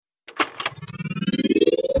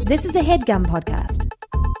This is a HeadGum podcast.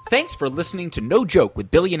 Thanks for listening to No Joke with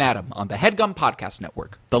Billy and Adam on the HeadGum Podcast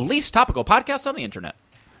Network, the least topical podcast on the internet.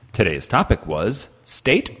 Today's topic was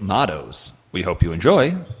state mottos. We hope you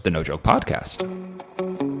enjoy the No Joke podcast.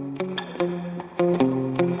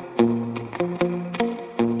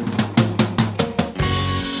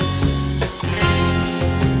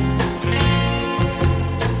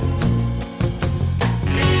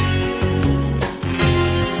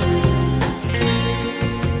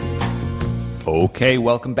 Okay,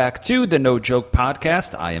 welcome back to the No Joke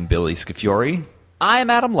podcast. I am Billy Scafiori. I'm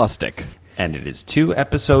Adam Lustig. And it is 2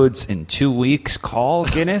 episodes in 2 weeks. Call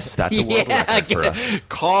Guinness. That's a world record for us.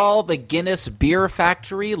 Call the Guinness Beer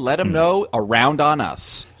Factory. Let them know around on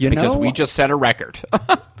us. Because we just set a record.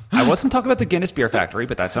 I wasn't talking about the Guinness Beer Factory,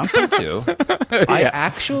 but that sounds good too. I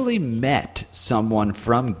actually met someone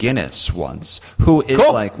from Guinness once who is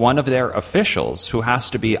like one of their officials who has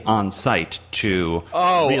to be on site to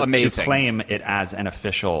claim it as an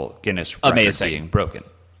official Guinness record being broken.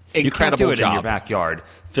 Incredible you can't do it job. in your backyard,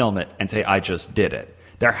 film it, and say, I just did it.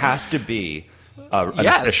 There has to be an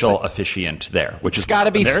official officiant there, which is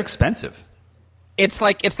gotta be. They're expensive. It's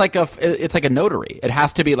like a notary. It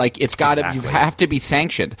has to be like you have to be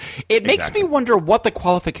sanctioned. It makes me wonder what the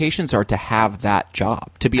qualifications are to have that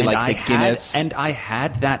job, to be the Guinness. And I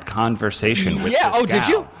had that conversation with this gal. Did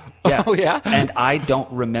you? Yes. Oh, yeah? And I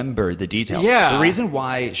don't remember the details. Yeah. The reason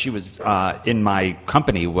why she was in my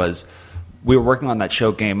company was we were working on that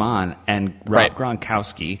show Game On, and Rob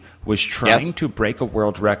Gronkowski was trying to break a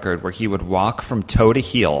world record where he would walk from toe to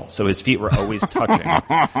heel, so his feet were always touching,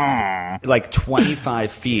 like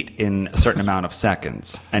 25 feet in a certain amount of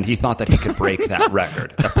seconds. And he thought that he could break that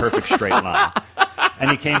record, a perfect straight line. And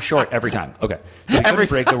he came short every time. Okay, so he couldn't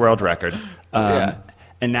break the world record.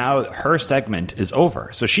 And now her segment is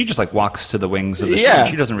over. So she just walks to the wings of the show. And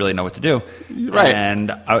she doesn't really know what to do. Right.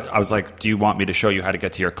 And I was like, do you want me to show you how to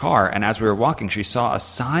get to your car? And as we were walking, she saw a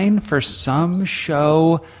sign for some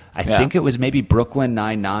show. I think it was maybe Brooklyn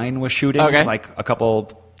Nine-Nine was shooting, like a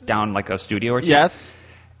couple down like a studio or two. Yes.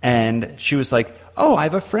 And she was like, oh, I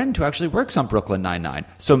have a friend who actually works on Brooklyn Nine-Nine.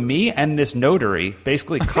 So me and this notary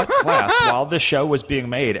basically cut class while the show was being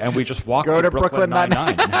made, and we just walked to Brooklyn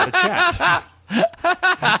Nine-Nine and had a chat.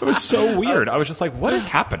 It was so weird. I was just like, what is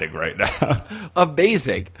happening right now?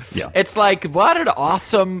 Amazing. Yeah. It's like, what an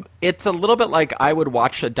awesome... It's a little bit like I would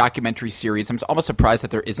watch a documentary series. I'm almost surprised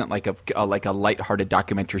that there isn't like a lighthearted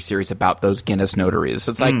documentary series about those Guinness notaries.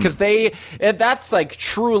 It's like, because that's like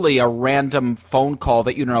truly a random phone call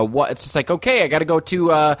that you don't know what. It's just like, okay, I got to go to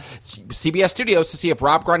CBS Studios to see if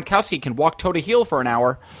Rob Gronkowski can walk toe to heel for an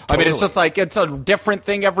hour. Totally. I mean, it's just like, it's a different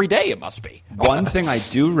thing every day. It must be. One thing I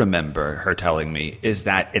do remember her telling me is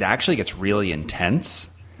that it actually gets really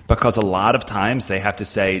intense because a lot of times they have to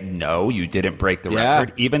say, no, you didn't break the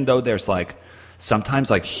record, even though there's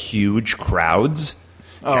sometimes huge crowds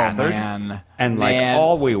gathered. Man. And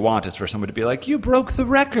all we want is for someone to be like, you broke the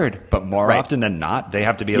record. But more often than not, they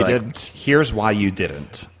have to be here's why you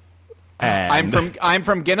didn't. And I'm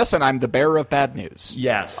from Guinness, and I'm the bearer of bad news.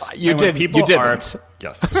 Yes. You didn't.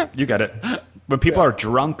 Yes, you get it. When people are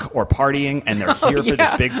drunk or partying and they're here for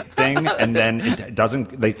this big thing, and then it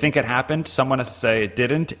doesn't, they think it happened, someone has to say it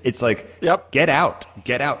didn't. It's like, get out.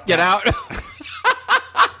 Get out.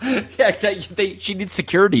 She needs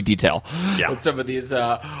security detail. Yeah. With some of these.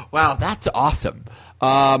 Wow, that's awesome.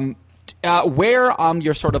 Where on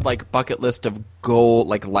your sort of bucket list of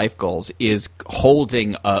life goals is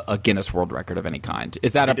holding a Guinness World Record of any kind?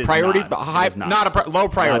 Is that a priority? Low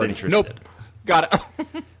priority. Not interested. Nope. Got it.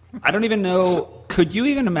 I don't even know. Could you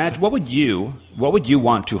even imagine what would you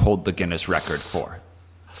want to hold the Guinness record for?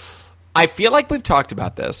 I feel like we've talked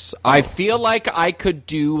about this. I feel like I could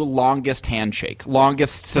do longest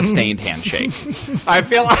sustained handshake. I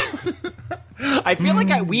feel like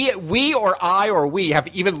we have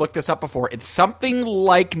even looked this up before. It's something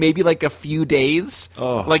like maybe a few days,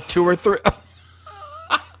 like 2 or 3.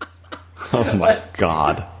 Oh my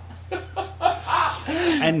God.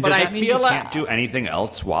 And but does I that mean feel you can't do anything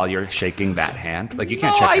else while you're shaking that hand? You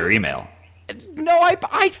can't check your email. No,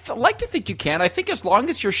 I like to think you can. I think as long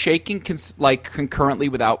as you're shaking concurrently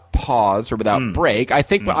without pause or without break. I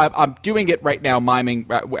think I'm doing it right now, miming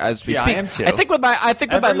as we speak. I am too. I think with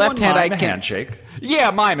my left hand I can handshake.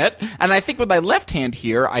 Yeah, mime it. And I think with my left hand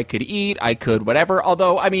here, I could eat, I could whatever.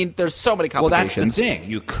 Although, I mean, there's so many complications. Well, that's the thing.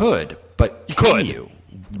 You could, but can you?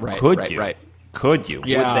 Right. Could you? Could you?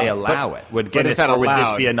 Yeah, would they allow it? Would Guinness, or would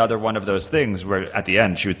this be another one of those things where at the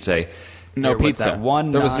end she would say, "No pizza."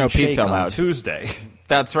 There was no pizza allowed on Tuesday.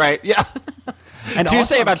 That's right. Yeah. And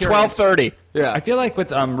Tuesday also, about 12:30. Yeah. I feel like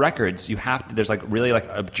with records, you have to. There's really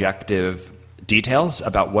objective details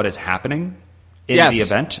about what is happening in the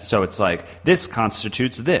event. So it's like, this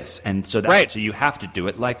constitutes this. And so so you have to do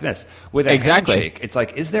it like this. With a handshake, it's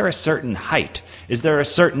like, is there a certain height? Is there a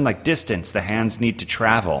certain distance the hands need to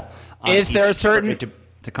travel? Is there a certain... to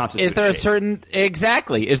constitute is there a certain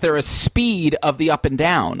is there a speed of the up and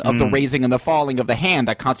down of the raising and the falling of the hand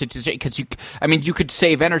that constitutes it? Because you could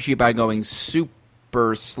save energy by going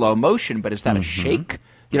super slow motion, but is that a shake?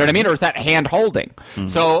 You know what I mean? Or is that hand holding?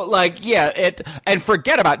 So and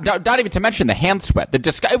forget about not even to mention the hand sweat.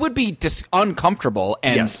 It would be uncomfortable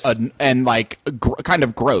and kind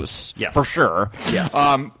of gross for sure. Yes.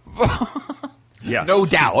 Yes. No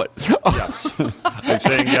doubt. Yes. I'm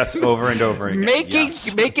saying yes over and over again.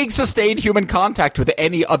 Making sustained human contact with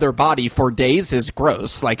any other body for days is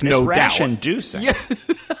gross. No doubt. Rash-inducing. Yeah.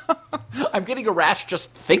 I'm getting a rash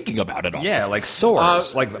just thinking about it. Almost. Yeah, like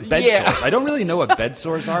sores, like bed sores. I don't really know what bed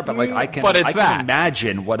sores are, but I can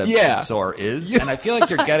imagine what a bed sore is, and I feel like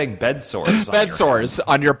you're getting bed sores.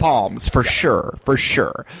 On your palms for sure.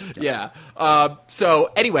 Yeah. So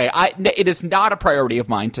anyway, it is not a priority of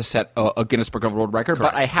mine to set a Guinness Book of World Record,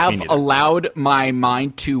 Correct. but I have allowed my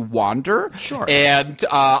mind to wander. Sure. And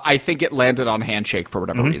I think it landed on handshake for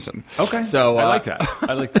whatever reason. Okay. So I like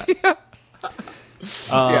that.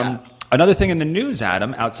 Another thing in the news,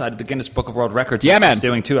 Adam, outside of the Guinness Book of World Records,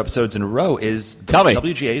 doing 2 episodes in a row, is the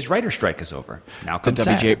WGA's writer's strike is over. Now comes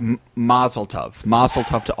the WGA. Mazel tov. Mazel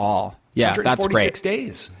tov to all. Yeah, that's great. 146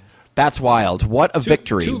 days. That's wild. What a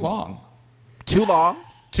victory. Too long.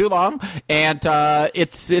 And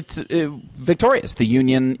it's victorious. The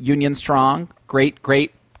union strong. Great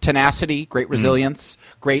tenacity, great resilience,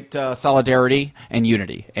 great solidarity and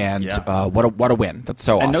unity. And what a win. That's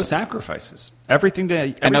so awesome. And no sacrifices. Everything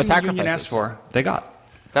the union asked for, they got.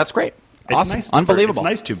 That's great. It's awesome. Nice Unbelievable. It's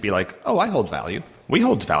nice to be like, oh, I hold value. We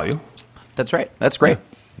hold value. That's right. That's great.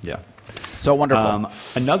 Yeah. So wonderful.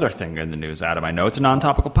 Another thing in the news, Adam, I know it's a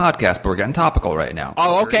non-topical podcast, but we're getting topical right now.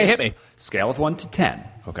 Oh, okay. Hit me. Scale of 1 to 10.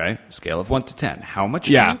 Okay? Scale of 1 to 10. How much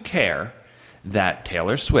do you care that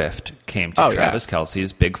Taylor Swift came to Travis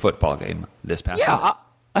Kelce's big football game this past Sunday?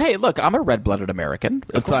 Hey, look, I'm a red-blooded American.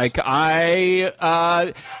 It's like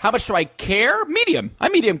how much do I care? Medium. I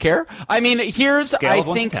medium care. I mean, here's Scale of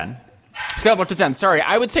 1 to 10. Scale of 1 to 10. Sorry,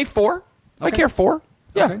 I would say 4. Okay. I care 4.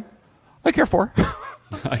 Yeah, okay. I care 4.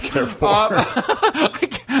 I care 4.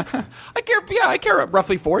 I care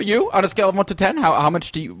roughly 4. You on a scale of 1 to 10? How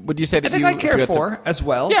much would you say that you? I think I care 4 as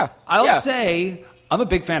well. Yeah, I'll say I'm a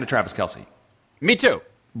big fan of Travis Kelce. Me too.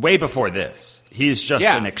 Way before this, he's just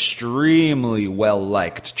an extremely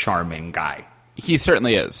well-liked, charming guy. He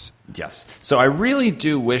certainly is. Yes. So I really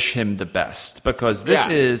do wish him the best because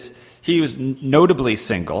he was notably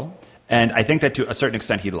single, and I think that to a certain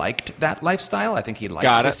extent he liked that lifestyle. I think he liked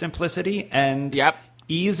the simplicity and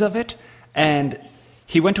ease of it. And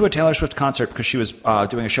he went to a Taylor Swift concert because she was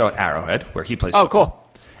doing a show at Arrowhead where he plays football.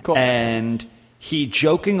 Cool. And he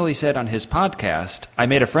jokingly said on his podcast, I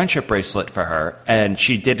made a friendship bracelet for her, and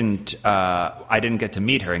she didn't. I didn't get to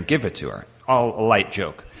meet her and give it to her. All a light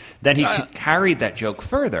joke. Then he carried that joke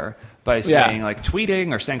further by saying,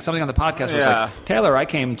 tweeting or saying something on the podcast where it's like, Taylor, I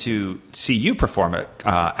came to see you perform at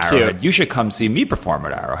Arrowhead. Cute. You should come see me perform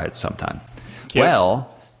at Arrowhead sometime. Cute.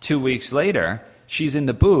 Well, 2 weeks later, she's in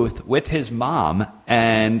the booth with his mom,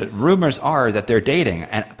 and rumors are that they're dating.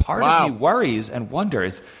 And part of me worries and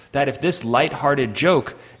wonders that if this lighthearted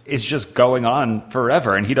joke is just going on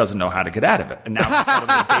forever and he doesn't know how to get out of it. And now he's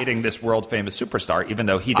suddenly dating this world-famous superstar, even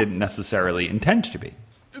though he didn't necessarily intend to be.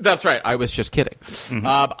 That's right. I was just kidding. Mm-hmm.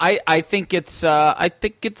 I think it's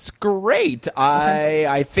great. Okay.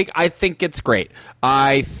 I think it's great.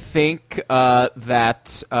 I think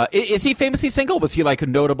that is he famously single? Was he like a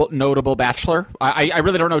notable bachelor? I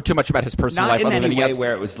really don't know too much about his personal life. Not in any way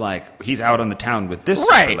where it was like he's out on the town with this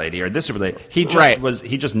super lady or this super lady. He just was.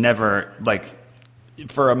 He just never like.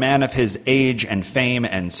 For a man of his age and fame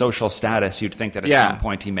and social status, you'd think that at some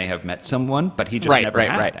point he may have met someone, but he just never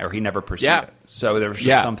had, or he never pursued it. So there was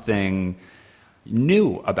just something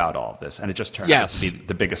new about all of this, and it just turned out to be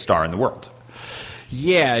the biggest star in the world.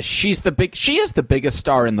 Yeah, she is the biggest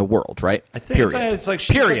star in the world, right? I think it's like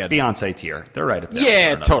she's like Beyonce tier. They're right up there.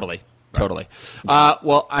 Yeah, totally. Totally.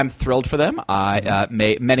 Well, I'm thrilled for them.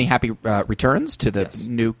 Many happy returns to the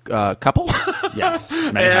new couple. Yes,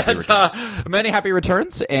 many happy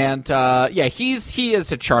returns. And he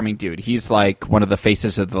is a charming dude. He's like one of the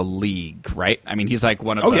faces of the league, right? I mean, he's like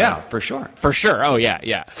one of. For sure. Oh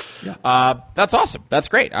yeah. That's awesome. That's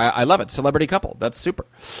great. I love it. Celebrity couple. That's super.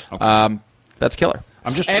 Okay. That's killer.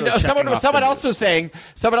 I'm just someone else was saying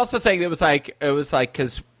it was like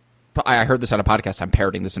because. I heard this on a podcast. I'm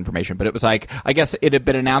parroting this information, but it was like, I guess it had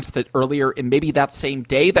been announced that earlier in maybe that same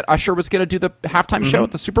day that Usher was going to do the halftime show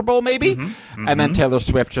at the Super Bowl, maybe. And then Taylor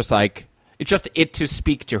Swift just like, it to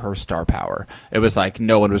speak to her star power. It was like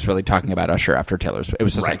no one was really talking about Usher after Taylor Swift. It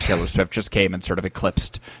was just like Taylor Swift just came and sort of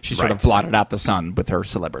eclipsed. She sort of blotted out the sun with her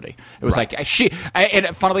celebrity. It was like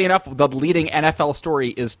and funnily enough, the leading NFL story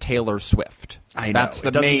is Taylor Swift. I know. That's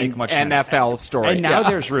the main NFL story. And now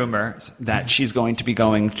there's rumors that she's going to be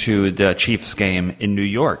going to the Chiefs game in New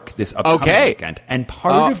York this upcoming weekend. And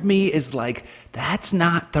part of me is like, that's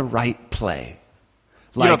not the right play.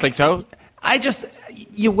 Like, you don't think so?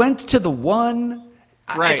 You went to the one.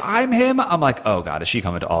 Right. If I'm him, I'm like, oh God, is she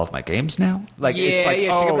coming to all of my games now? Like, it's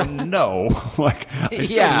like, no. Like, I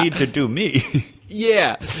still need to do me.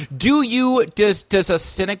 Yeah. Does a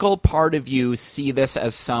cynical part of you see this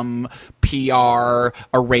as some PR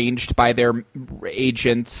arranged by their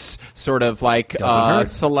agents, sort of like a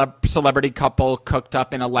celebrity couple cooked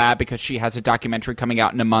up in a lab because she has a documentary coming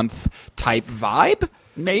out in a month type vibe?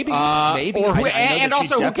 Maybe. And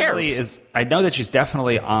also, who cares? I know that she's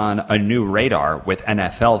definitely on a new radar with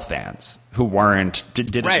NFL fans who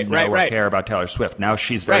didn't know or care about Taylor Swift. Now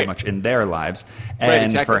she's very much in their lives.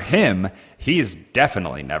 And for him, he's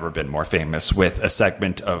definitely never been more famous with a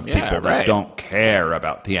segment of people that don't care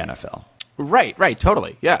about the NFL. Right,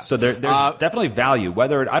 totally, yeah. So there's definitely value. I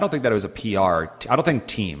don't think that it was a PR. I don't think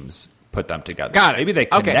teams put them together. Got it. Maybe they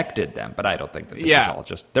connected them, but I don't think that this is all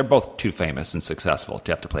just... They're both too famous and successful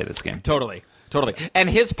to have to play this game. Totally. And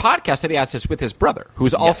his podcast that he has is with his brother,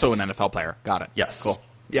 who's also an NFL player. Got it. Yes. Cool.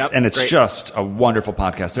 Yep. And it's just a wonderful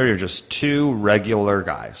podcast. They're just two regular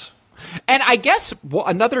guys. And I guess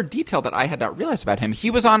another detail that I had not realized about him,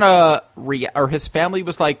 he was on or his family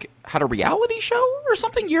was had a reality show or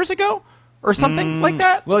something years ago? Or something like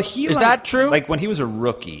that? Well, is that true? Like when he was a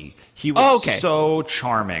rookie, he was so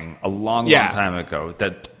charming a long time ago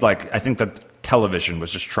that I think that television was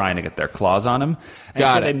just trying to get their claws on him.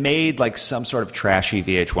 And they made some sort of trashy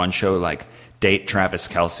VH1 show Date Travis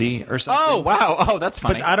Kelce or something. Oh, wow. Oh, that's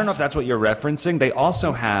funny. But I don't know if that's what you're referencing. They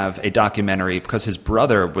also have a documentary because his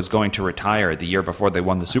brother was going to retire the year before they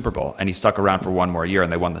won the Super Bowl. And he stuck around for one more year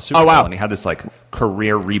and they won the Super Bowl. And he had this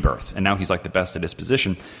career rebirth. And now he's the best at his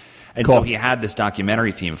position. And so he had this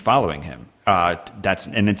documentary team following him.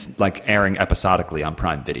 And it's airing episodically on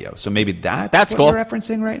Prime Video. So maybe that's what you're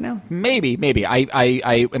referencing right now? Maybe.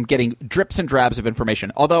 I am getting drips and drabs of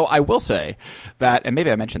information. Although I will say that, and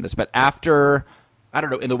maybe I mentioned this, but after, I don't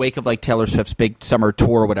know, in the wake of Taylor Swift's big summer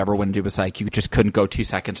tour or whatever, when it was you just couldn't go 2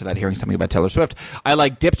 seconds without hearing something about Taylor Swift, I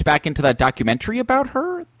dipped back into that documentary about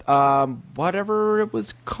her, whatever it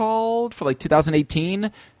was called, for 2018.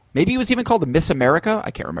 Maybe it was even called Miss America.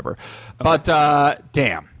 I can't remember. But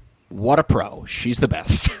damn, what a pro. She's the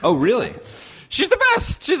best. Oh, really? She's the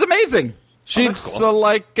best. She's amazing. She's cool.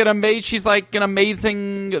 She's an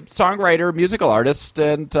amazing songwriter, musical artist.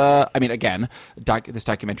 And I mean, again, this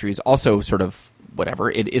documentary is also sort of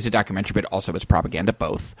whatever. It is a documentary, but also it's propaganda,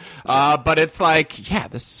 both. But it's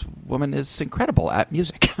this woman is incredible at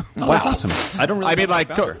music. Oh, wow. That's awesome. I don't really know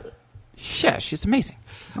about her. Yeah, she's amazing.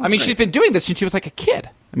 She's been doing this since she was a kid.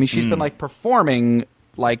 I mean, she's been performing,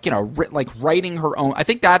 writing her own. I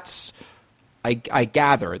think that's. I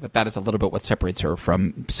gather that is a little bit what separates her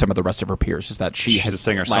from some of the rest of her peers. Is that she's a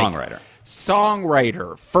singer-songwriter.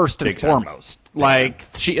 Songwriter first and Big foremost.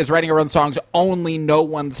 She is writing her own songs. Only no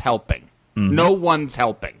one's helping. Mm-hmm. No one's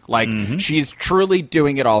helping. She's truly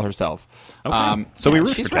doing it all herself. Okay. So we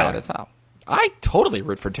root for Taylor. I totally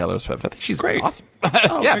root for Taylor Swift. I think she's great. Awesome.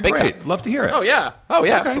 Big time. Love to hear it. Oh yeah,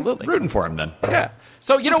 okay. Absolutely. Rooting for him then. Yeah.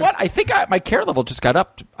 So you know what? I think my care level just got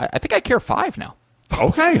up. I think I care 5 now.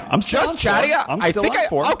 Okay, I'm still just chatting. I'm still on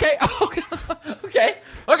 4. Okay.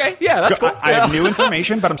 Yeah, that's cool. I have new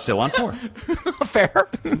information, but I'm still on 4. Fair.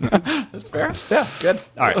 That's fair. Yeah, good.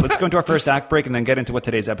 All right, let's go into our first act break and then get into what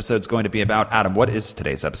today's episode is going to be about. Adam, what is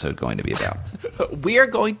today's episode going to be about? We are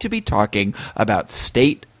going to be talking about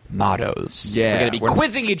state mottos. Yeah, we're going to be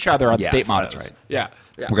quizzing each other on state mottos. That's right. Yeah.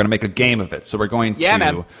 We're going to make a game of it. So we're going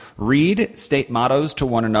to read state mottos to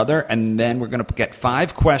one another, and then we're going to get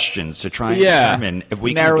 5 questions to try and determine if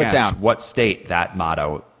we can guess what state that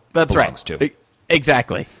motto belongs to.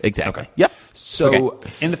 Exactly. Okay. Yep. So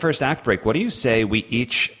in the first act break, what do you say we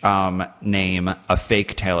each name a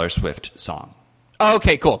fake Taylor Swift song?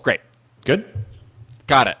 Okay, cool. Great. Good?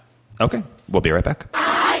 Got it. Okay. We'll be right back.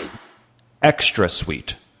 Extra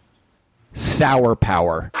sweet. Sour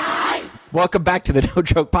power. Welcome back to the No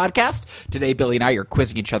Joke Podcast. Today, Billy and I are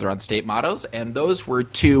quizzing each other on state mottos, and those were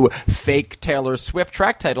 2 fake Taylor Swift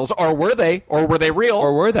track titles. Or were they? Or were they real?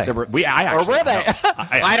 Or were they? Or were they?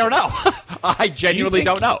 I don't know. I genuinely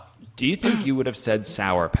don't know. Do you think you would have said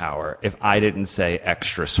sour power if I didn't say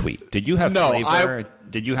extra sweet? Did you have flavor?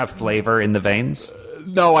 Did you have flavor in the veins?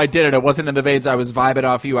 No, I didn't. It wasn't in the veins. I was vibing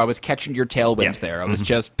off you. I was catching your tailwinds there. I was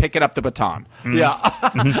just picking up the baton. Yeah.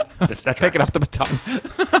 That's picking up the baton.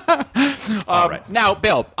 All right. Now,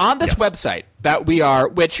 Bill, on this website that we are,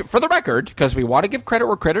 which, for the record, because we want to give credit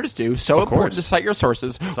where credit is due, so important to cite your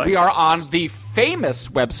sources, we are on the famous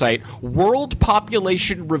website,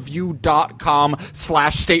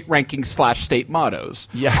 worldpopulationreview.com/state rankings/state mottos.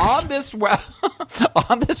 Yes. On this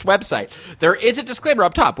website, there is a disclaimer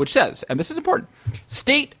up top, which says, and this is important,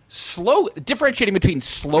 differentiating between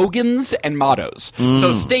slogans and mottos.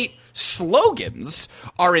 So state slogans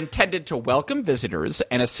are intended to welcome visitors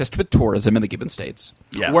and assist with tourism in the given states.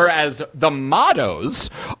 Yes. Whereas the mottos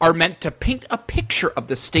are meant to paint a picture of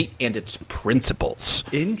the state and its principles.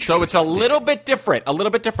 So it's a little bit different.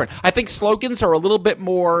 I think slogans are a little bit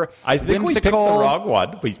more I think whimsical. we picked the wrong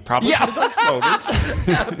one. We probably should have done slogans.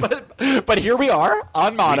 but here we are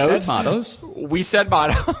on mottos. We said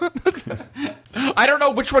mottos. I don't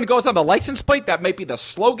know which one goes on the license plate. That might be the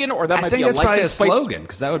slogan, or that might be a license plate. Slogan,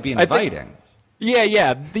 because that would be inviting.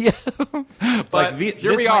 Yeah. But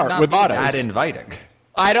here we are with mottos. That inviting.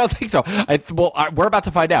 I don't think so. We're about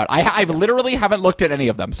to find out. I literally haven't looked at any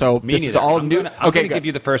of them, so this is all new. I'm going to give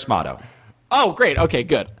you the first motto. Oh, great. Okay,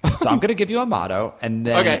 good. So I'm going to give you a motto, and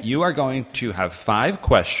then you are going to have 5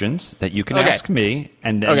 questions that you can ask me,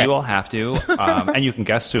 and then you will have to, and you can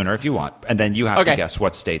guess sooner if you want, and then you have to guess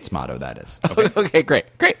what state's motto that is. Okay, great.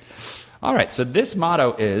 All right, so this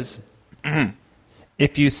motto is,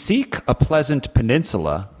 if you seek a pleasant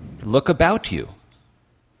peninsula, look about you.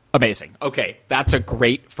 Amazing. Okay, that's a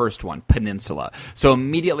great first one, peninsula. So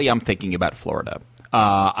immediately I'm thinking about Florida.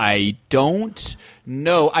 I don't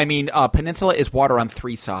know. I mean, peninsula is water on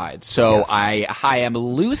 3 sides. So I am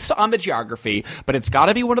loose on the geography, but it's got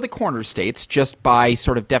to be one of the corner states just by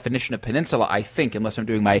sort of definition of peninsula, I think, unless I'm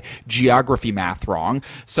doing my geography math wrong.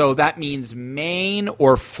 So that means Maine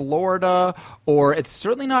or Florida, or it's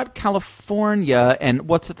certainly not California. And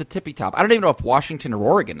what's at the tippy top? I don't even know if Washington or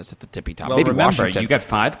Oregon is at the tippy top. Well, maybe remember, Washington. you got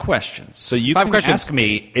 5 questions. So you can ask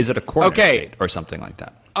me, is it a corner state or something like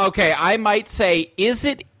that? Okay, I might say, is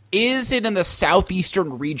it in the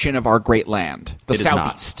southeastern region of our great land? The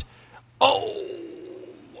southeast. Oh,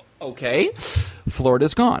 okay.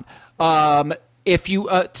 Florida's gone. If you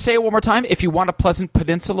say it one more time, if you want a pleasant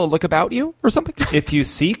peninsula, look about you, or something. If you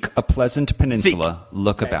seek a pleasant peninsula,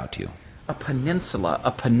 look about you. A peninsula.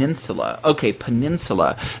 Okay,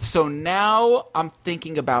 peninsula. So now I'm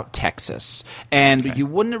thinking about Texas. And you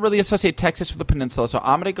wouldn't really associate Texas with a peninsula, so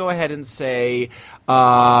I'm going to go ahead and say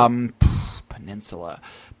peninsula.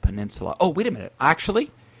 Oh, wait a minute.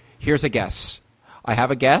 Actually, here's a guess. I have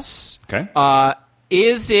a guess. Okay.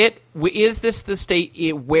 Is this the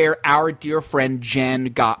state where our dear friend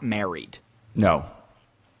Jen got married? No.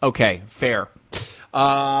 Okay, fair.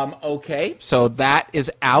 Okay, so that is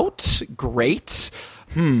out. Great.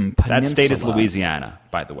 That state is Louisiana,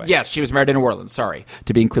 by the way. Yes, she was married in New Orleans. Sorry,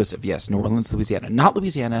 to be inclusive. Yes, New Orleans, Louisiana. Not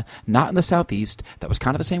Louisiana, not in the Southeast. That was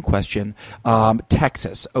kind of the same question.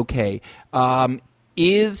 Texas. Okay.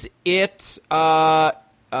 Is it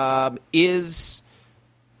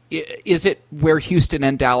where Houston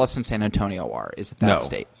and Dallas and San Antonio are? Is it that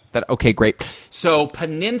state? Okay, great. So,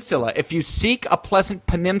 peninsula. If you seek a pleasant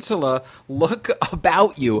peninsula, look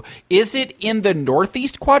about you. Is it in the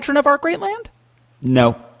northeast quadrant of our great land?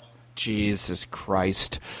 No. Jesus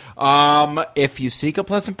Christ. If you seek a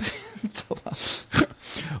pleasant peninsula,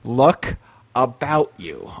 look about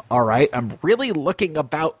you. All right, I'm really looking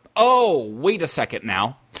about. Oh, wait a second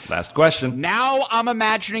now. Last question. Now I'm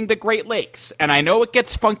imagining the Great Lakes, and I know it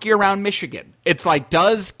gets funky around Michigan. It's like,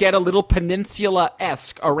 does get a little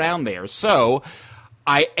peninsula-esque around there. So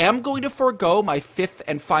I am going to forego my 5th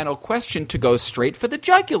and final question to go straight for the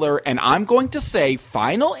jugular, and I'm going to say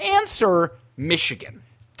final answer, Michigan.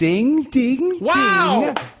 Ding, ding,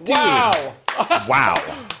 wow. ding. Wow. Wow.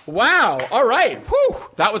 Wow. All right. Whew.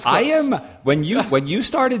 That was close. When you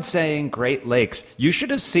started saying Great Lakes, you should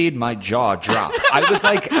have seen my jaw drop.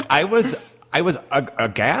 I was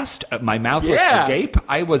aghast. My mouth was agape.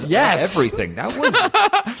 I was everything. That was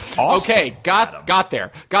awesome. Okay, got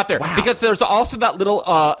there. Wow. Because there's also that little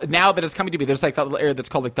now that it's coming to me. There's like that little area that's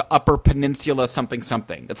called like the Upper Peninsula something.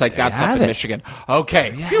 It's like that's up in Michigan.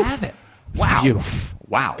 Okay, you have it. Wow. Phew.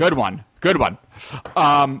 Wow. Good one.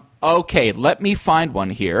 Okay, let me find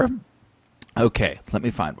one here. Okay.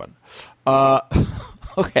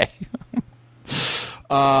 Okay.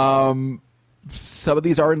 Some of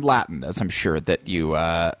these are in Latin, as I'm sure that you.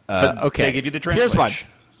 Okay. They give you the translation.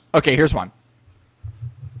 Here's one.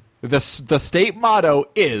 The state motto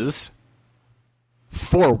is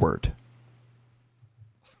forward.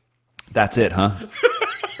 That's it, huh?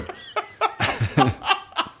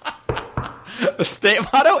 The state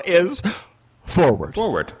motto is forward.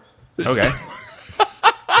 Forward. Okay.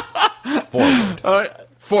 Forward.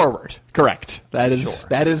 Forward. Correct. That is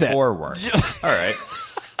it. Forward. All right.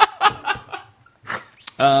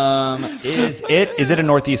 Is it a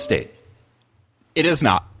Northeast state? It is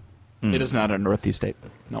not. It is not a Northeast state.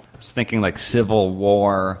 No. I was thinking like Civil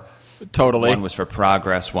War. Totally. One was for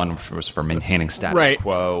progress. One was for maintaining status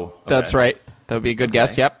quo. Okay. That's right. That would be a good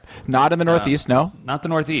guess. Yep. Not in the Northeast, no. Not the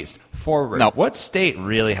Northeast. Forward. No. What state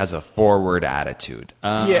really has a forward attitude?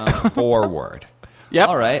 Forward. Yep.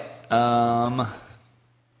 All right.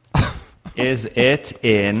 Is it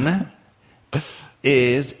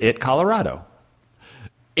Colorado?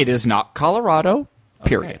 It is not Colorado.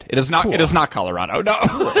 Period. Okay. It is not. Cool. It is not Colorado. No.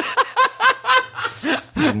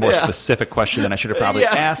 A more specific question than I should have probably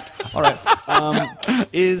asked. All right.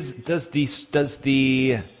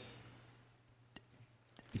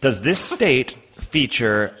 Does this state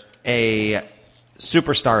feature a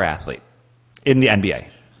superstar athlete in the NBA?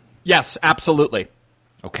 Yes, absolutely.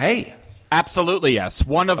 Okay. Absolutely, yes.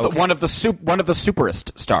 One of the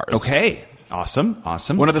superest stars. Okay. Awesome.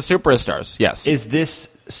 One of the superest stars. Yes. Is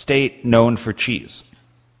this state known for cheese?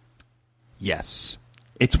 Yes.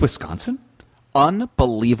 It's Wisconsin?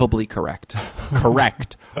 Unbelievably correct.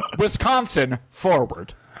 Correct. Wisconsin,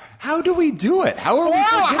 forward. How do we do it? How are we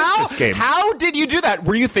so good at this game? How did you do that?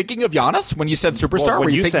 Were you thinking of Giannis when you said superstar?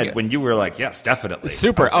 Well, when you were like, yes, definitely.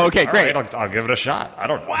 Super. Like, okay, great. Right, I'll give it a shot. I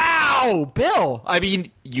don't know. Wow, Bill. I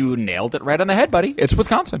mean, you nailed it right on the head, buddy. It's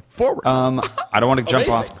Wisconsin. Forward. I don't want to jump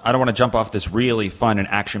off. I don't want to jump off this really fun and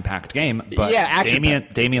action-packed game. But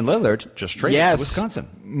Damian Lillard just traded to Wisconsin.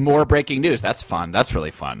 More breaking news. That's fun. That's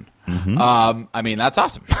really fun. Mm-hmm. I mean, that's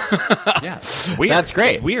awesome. Yeah, weird. That's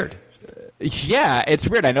great. It's weird. Yeah, it's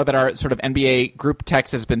weird. I know that our sort of NBA group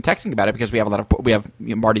text has been texting about it because we have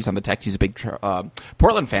Marty's on the text. He's a big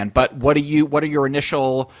Portland fan. But what are your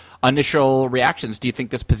initial reactions? Do you think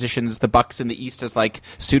this positions the Bucks in the East as like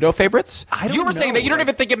pseudo favorites? You were saying that you don't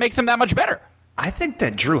even think it makes them that much better. I think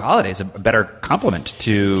that Drew Holiday is a better complement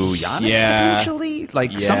to Giannis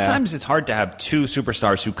potentially. Sometimes it's hard to have two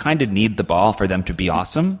superstars who kind of need the ball for them to be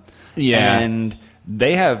awesome. Yeah. And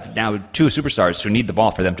they have now two superstars who need the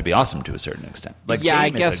ball for them to be awesome to a certain extent. I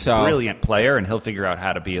guess is a brilliant player, and he'll figure out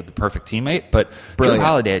how to be the perfect teammate. But Drew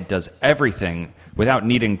Holiday does everything without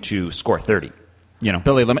needing to score 30. You know,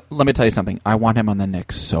 Billy, let me tell you something. I want him on the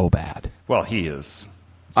Knicks so bad. Well, he is.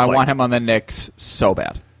 I want him on the Knicks so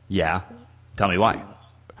bad. Yeah. Tell me why.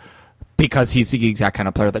 Because he's the exact kind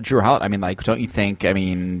of player that Drew Holiday. I mean, don't you think? I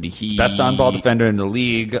mean, he best on-ball defender in the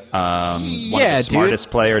league. One of the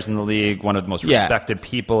smartest players in the league. One of the most respected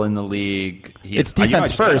people in the league. It's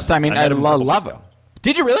defense first. I mean, I love him.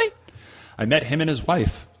 Did you really? I met him and his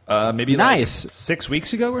wife. Maybe like 6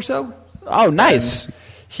 weeks ago or so. Oh, nice. And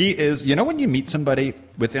he is. You know, when you meet somebody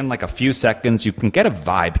within like a few seconds, you can get a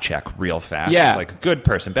vibe check real fast. Yeah. It's like a good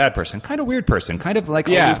person, bad person, kind of weird person, kind of like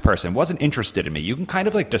a aloof person, wasn't interested in me. You can kind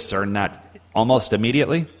of like discern that almost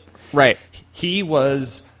immediately. Right. He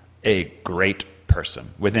was a great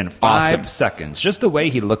person within 5 seconds. Just the way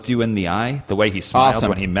he looked you in the eye, the way he smiled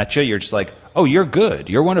when he met you, you're just like, oh, you're good.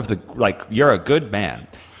 You're one of the, you're a good man.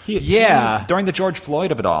 During the George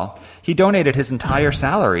Floyd of it all, he donated his entire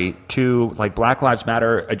salary to Black Lives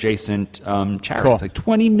Matter adjacent charities. Cool.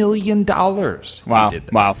 $20 million. Wow.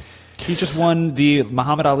 Wow. He just won the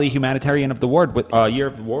Muhammad Ali Humanitarian of the Year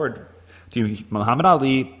of the Award. The Muhammad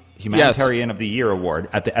Ali Humanitarian of the Year Award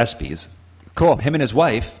at the ESPYs. Cool. Him and his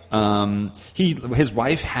wife. His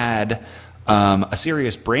wife had a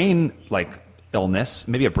serious brain illness,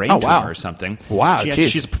 maybe a brain tumor or something. Wow,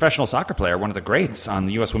 she's a professional soccer player, one of the greats on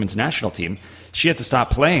the U.S. women's national team. She had to stop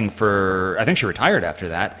playing I think she retired after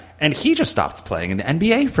that, and he just stopped playing in the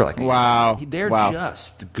NBA for a year. They're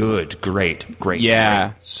just good, great.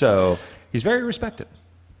 Yeah. Great. So he's very respected.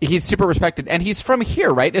 He's super respected, and he's from here,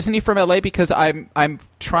 right? Isn't he from LA? Because I'm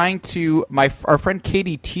trying to. Our friend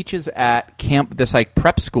Katie teaches at this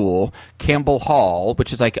prep school, Campbell Hall,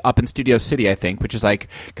 which is up in Studio City, I think, which is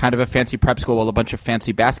kind of a fancy prep school where a bunch of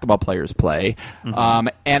fancy basketball players play. Mm-hmm.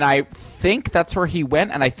 And I think that's where he went,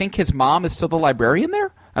 and I think his mom is still the librarian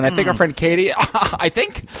there. And I think our friend Katie, I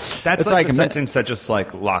think that's the sentence that just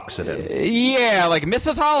locks it in. Yeah,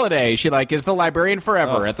 Mrs. Holiday, she is the librarian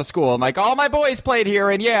forever at the school, and all my boys played here,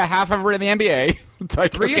 and half of them were in the NBA. It's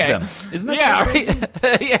 3 of them, isn't that amazing?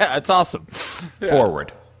 Yeah, it's awesome.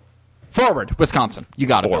 Forward, Wisconsin, you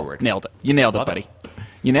got it. Forward, nailed it. You nailed it, buddy.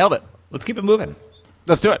 You nailed it. Let's keep it moving.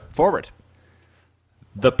 Let's do it. Forward.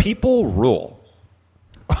 The people rule.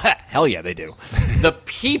 Hell yeah, they do. The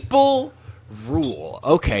people rule.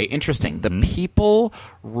 Okay, interesting. The people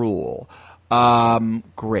rule.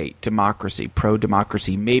 Great. Democracy,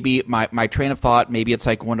 pro-democracy. Maybe my train of thought, maybe it's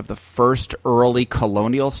like one of the first early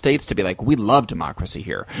colonial states to be like, we love democracy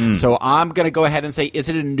here. So I'm going to go ahead and say, is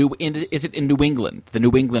it in New England, the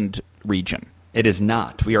New England region? It is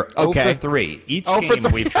not. We are 0 for 3. Each game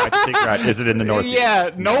we've tried to figure out, is it in the Northeast?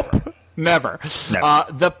 Yeah, nope. Never.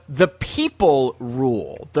 The people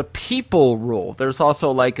rule. The people rule. There's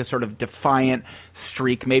also like a sort of defiant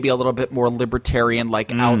streak, maybe a little bit more libertarian,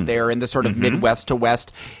 like out there in the sort of Midwest to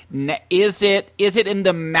West. Is it in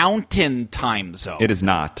the mountain time zone? It is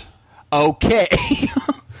not. Okay.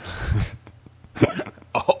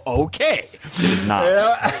 Okay. It is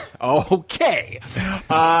not. Okay.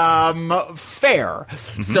 Fair.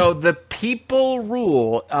 So the people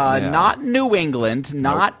rule, not New England,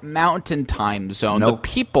 not mountain time zone. Nope. The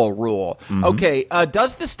people rule. Okay.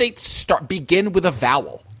 Does the state begin with a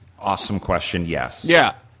vowel? Awesome question, yes.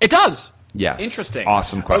 Yeah. It does. Yes. Interesting.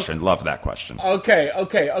 Awesome question. Love that question.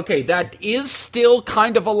 Okay. That is still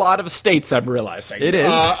kind of a lot of states, I'm realizing. It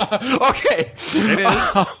is. Okay. It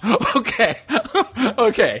is.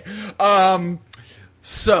 Okay.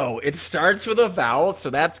 So it starts with a vowel, so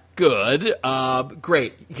that's good.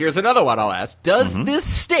 Great. Here's another one I'll ask. Does this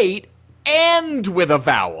state end with a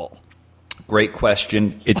vowel? Great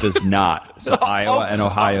question. It does not. So Iowa and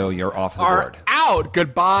Ohio, you're off the board. Out.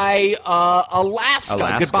 Goodbye,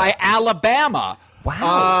 Alaska. Goodbye, Alabama.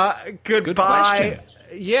 Wow. Goodbye. Good question.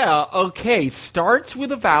 Yeah, okay. Starts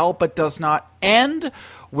with a vowel, but does not end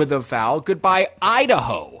with a vowel. Goodbye,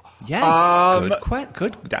 Idaho. Yes.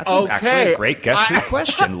 Good. That's actually a great guess who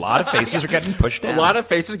question. A lot of faces are getting pushed down. A lot of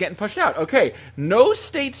faces are getting pushed out. Okay. No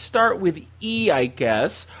states start with E, I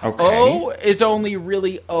guess. Okay. O is only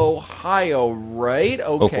really Ohio, right?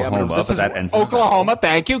 Okay. Oklahoma, but that ends in Oklahoma,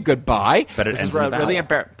 thank you. Goodbye. But it ends in a vowel. Really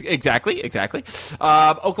Exactly.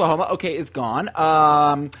 Oklahoma, okay, is gone.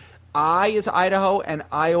 I is Idaho, and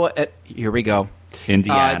Iowa. Here we go.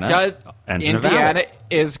 Indiana. Indiana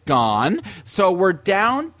is gone. So we're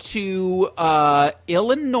down to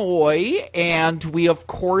Illinois, and we, of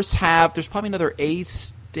course, there's probably another A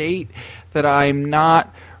state that I'm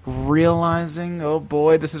not realizing. Oh,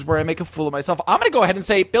 boy, this is where I make a fool of myself. I'm going to go ahead and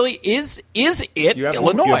say, Billy, is it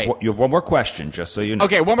Illinois? You have one more question, just so you know.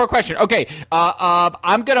 Okay, one more question. Okay,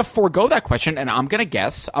 I'm going to forego that question, and I'm going to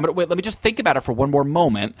guess. Wait, let me just think about it for one more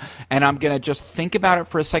moment, and I'm going to just think about it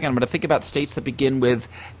for a second. I'm going to think about states that begin with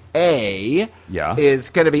A. Yeah. Is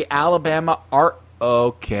going to be Alabama.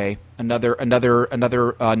 Okay. Another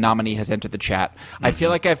nominee has entered the chat. I feel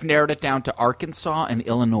like I've narrowed it down to Arkansas and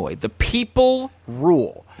Illinois. The people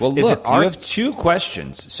rule. Well, look, you have two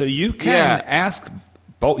questions, so you can ask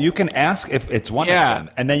both. You can ask if it's one of them,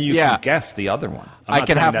 and then you can guess the other one. I'm not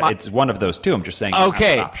saying that it's one of those two. I'm just saying you have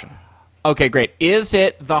an option. Okay, great. Is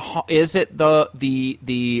it the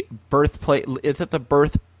birthplace? Is it the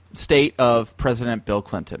birth state of President Bill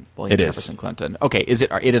Clinton, William Jefferson Clinton? Okay,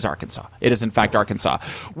 it is Arkansas. It is in fact Arkansas.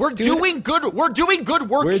 We're doing good work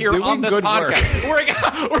here on this podcast.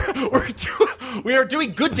 We are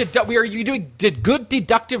doing good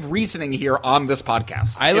deductive reasoning here on this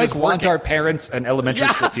podcast. I want our parents and elementary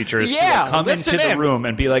school teachers to come into the room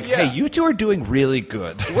and be like, "Hey, you two are doing really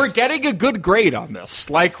good. We're getting a good grade on this.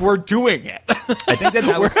 Like, we're doing it." I think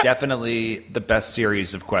that was definitely the best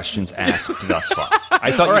series of questions asked thus far.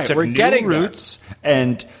 I thought you took new roots,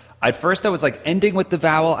 and at first I was like, ending with the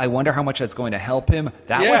vowel, I wonder how much that's going to help him.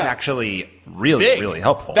 That was actually really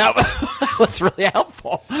helpful. That was really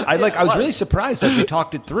helpful. I was really surprised as we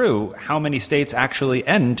talked it through how many states actually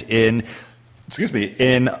end in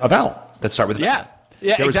a vowel that start with a vowel.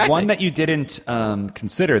 Yeah, there was one that you didn't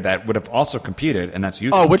consider that would have also competed, and that's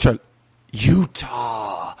Utah. Oh, which one?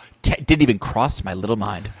 Utah. Didn't even cross my little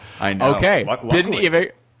mind. I know. Okay. Luckily. Didn't even.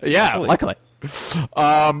 Yeah, luckily.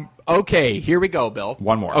 Okay, here we go, Bill.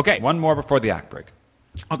 One more. Okay. One more before the act break.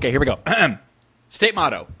 Okay, here we go. State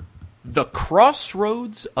motto: the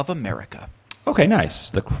crossroads of America. Okay,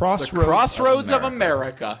 nice. The crossroads of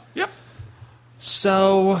America. Yep.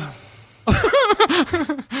 So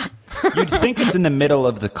you'd think it's in the middle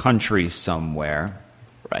of the country somewhere.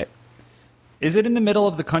 Right. Is it in the middle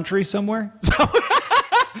of the country somewhere?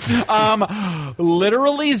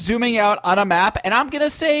 Literally zooming out on a map, and I'm gonna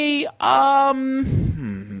say,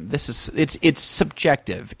 it's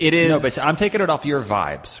subjective. It is. No, but I'm taking it off your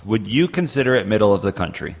vibes. Would you consider it middle of the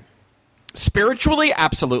country? Spiritually,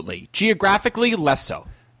 absolutely. Geographically, less so.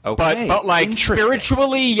 Okay, but like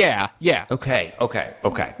spiritually, yeah. Okay.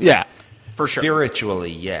 Yeah, for sure.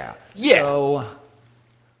 Spiritually, yeah. Yeah. So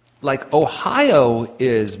like Ohio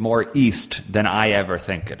is more east than I ever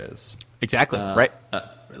think it is. Exactly. Right.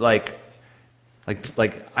 Like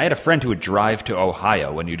I had a friend who would drive to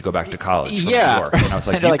Ohio when you'd go back to college from New Yeah. York. And I was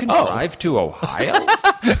like, you can drive to Ohio?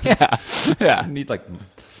 Yeah. You need like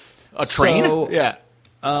A train? So, yeah.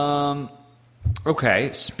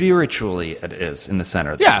 Okay, spiritually it is in the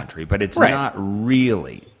center of the Yeah. country, but it's Right. not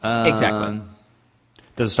really. Exactly.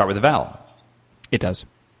 Does it start with a vowel? It does.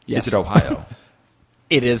 Yes. Is it Ohio?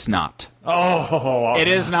 It is not. Oh, It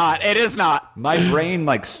is not. It is not. my brain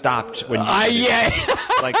like stopped when you Yeah.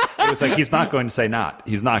 like it was like he's not going to say not.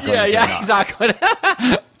 He's not going to say Yeah. not. He's not going to.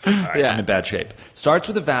 All right, Yeah. I'm in bad shape. Starts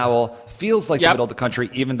with a vowel, feels like the Yep. middle of the country,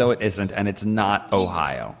 even though it isn't, and it's not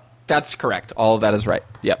Ohio. That's correct. All of that is right.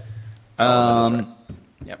 Yep.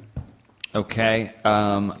 Yep. Okay.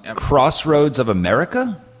 Crossroads of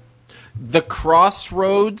America? The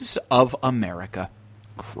Crossroads of America.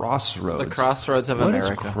 Crossroads. The Crossroads of What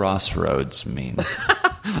America. does crossroads mean?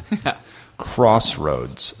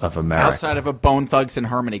 Crossroads of America. Outside of a Bone Thugs and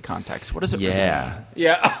Harmony context. What does it really Yeah. mean?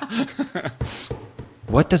 Yeah.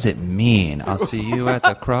 What does it mean? I'll see you at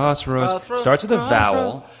the crossroads. Starts with a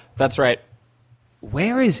vowel. That's right.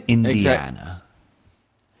 Where is Indiana?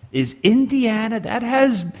 Is Indiana, that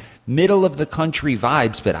has middle of the country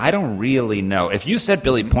vibes, but I don't really know. If you said,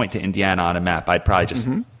 Billy, point to Indiana on a map, I'd probably just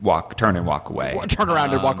turn and walk away. Turn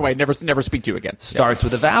around and walk away. Never speak to you again. Starts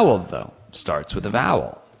with a vowel, though. Starts with a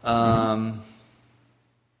vowel.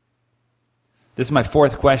 This is my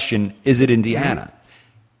fourth question. Is it Indiana?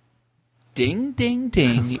 Ding, ding,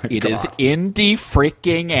 ding. It is God. Indy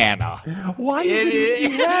freaking Anna. Why is it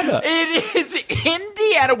Indiana? It is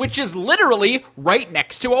Indiana, which is literally right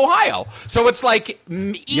next to Ohio. So it's like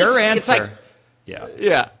east. Your answer. It's like,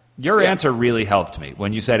 yeah. Your answer really helped me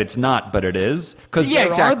when you said it's not, but it is. Because Yeah, there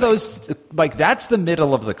exactly. are those, like, that's the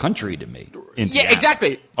middle of the country to me. Indiana. Yeah,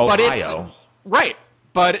 exactly. Ohio. But it's right.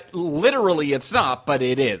 But literally, it's not. But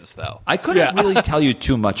it is, though. I couldn't really tell you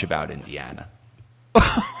too much about Indiana.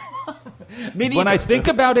 When I think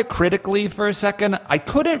about it critically for a second, I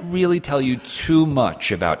couldn't really tell you too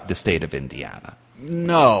much about the state of Indiana.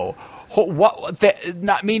 No.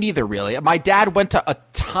 Not me neither, really. My dad went to a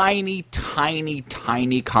tiny, tiny,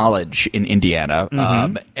 tiny college in Indiana,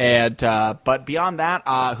 but beyond that,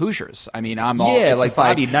 Hoosiers. I mean, I'm all Yeah, it's like just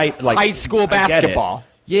Bobby Knight, like high school I get it. basketball.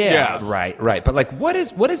 Yeah, right. But like, what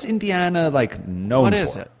is Indiana like known What for?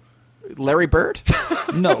 is it? Larry Bird?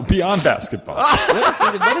 No, beyond basketball.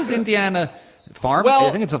 What is Indiana farm? Well,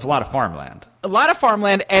 I think it's a lot of farmland. A lot of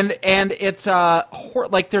farmland, and it's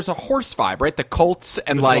like there's a horse vibe, right? The Colts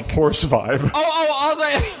and like horse vibe.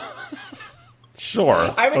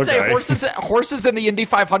 Sure. I would say horses in the Indy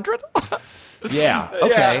 500 Yeah.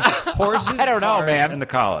 Okay. Yeah. Horses. I don't know, cars, man. And the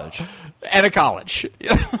college. and a college.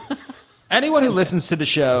 Anyone who listens to the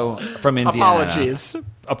show from Indiana. Apologies.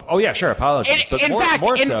 Oh yeah, sure. Apologies. But in fact,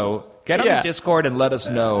 so, get on the Discord and let us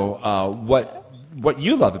know what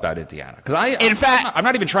you love about Indiana. Because I'm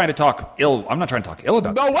not even trying to talk ill. I'm not trying to talk ill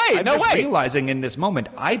about. No way. I'm No just way. realizing in this moment,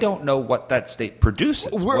 I don't know what that state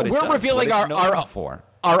produces. We're revealing for.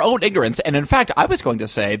 our own ignorance. And in fact, I was going to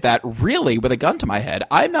say that really, with a gun to my head,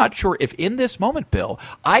 I'm not sure if in this moment, Bill,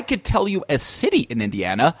 I could tell you a city in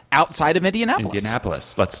Indiana outside of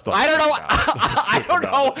Indianapolis. Let's I don't know. I don't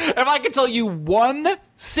know if I could tell you one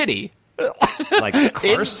city. Like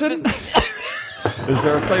Carson? Is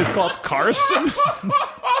there a place called Carson?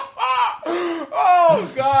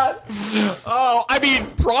 Oh God! Oh, I mean,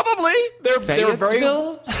 probably they're very.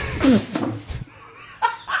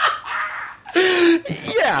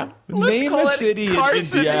 Yeah, let's Name call a it city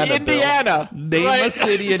Carson, in Indiana. Indiana. Bill. Name Right. a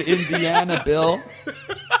city in Indiana, Bill.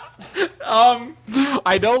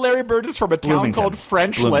 I know Larry Bird is from a town Bloomington. called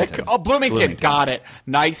French Lick. Bloomington. Oh, Bloomington. Got it.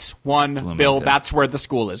 Nice one, Bill. Bloomington. That's where the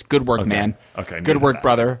school is. Good work, man. Okay, Good needed work, that.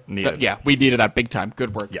 brother. Needed Yeah, we needed that big time.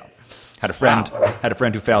 Good work. Yeah. Had a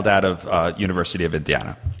friend who failed out of University of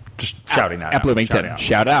Indiana. Just shouting that At out. Bloomington.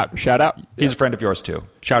 Shout out. He's a friend of yours too.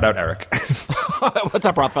 Shout out Eric. What's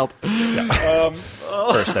up, Rothfeld?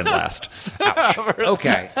 First and last. Ouch.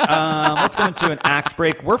 Okay. Let's go into an act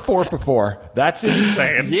break. We're 4 for 4. That's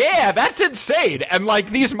insane. Yeah, that's insane. And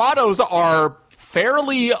like these mottos are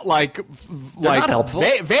fairly not helpful.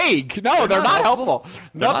 vague. No, they're not helpful.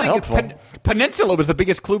 They're not helpful. Peninsula was the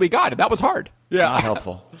biggest clue we got, and that was hard. Yeah, Not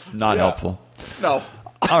helpful. Not helpful. No.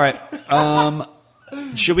 All right.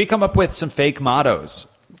 Should we come up with some fake mottos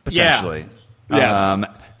potentially? Yes.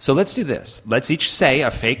 So let's do this. Let's each say a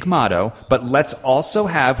fake motto, but let's also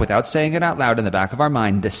have, without saying it out loud in the back of our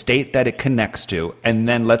mind, the state that it connects to, and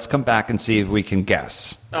then let's come back and see if we can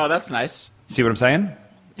guess. Oh, that's nice. See what I'm saying?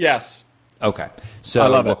 Yes. Okay. So I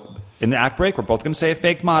love it. In the act break, we're both going to say a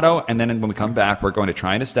fake motto, and then when we come back, we're going to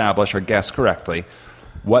try and establish or guess correctly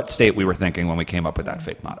what state we were thinking when we came up with that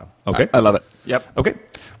fake motto. Okay? I love it. Yep. Okay.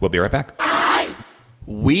 We'll be right back.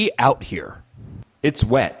 We out here. It's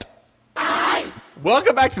wet.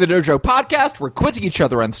 Welcome back to the No Joke Podcast. We're quizzing each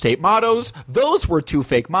other on state mottos. Those were 2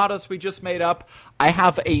 fake mottos we just made up. I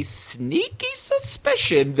have a sneaky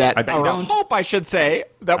suspicion that, or a hope, I should say,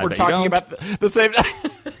 that we're talking about the same.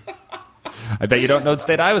 I bet you don't know what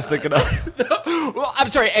state I was thinking of. Well, I'm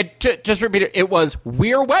sorry. And just repeat it. It was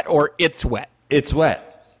we're wet or it's wet? It's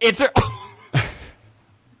wet. It's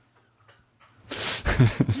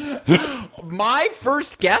My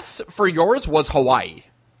first guess for yours was Hawaii.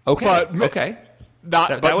 Okay. Okay.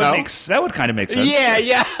 That would kind of make sense.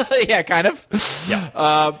 Yeah, kind of.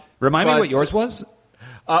 Yeah. Remind me what yours was.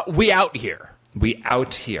 We out here. We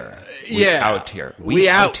out here. Out here. We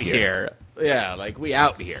out here. Yeah, like we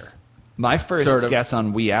out here. My first guess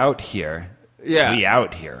on we out here. Yeah. We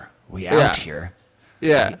out here. We out here.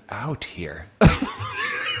 Yeah. We out here.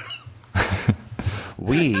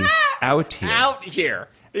 We out here. Out here.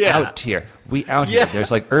 Yeah. Out here. We out here.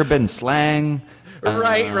 There's like urban slang.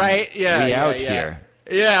 Right. Yeah. We out here.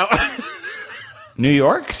 Yeah. New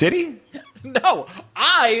York City? No.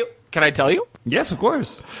 Can I tell you? Yes, of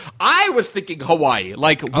course. I was thinking Hawaii.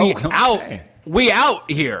 Like we out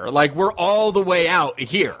here. Like we're all the way out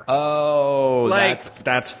here. Oh, like,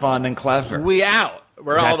 that's fun and clever. We out.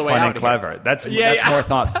 We're all the way out. That's fun and clever. That's more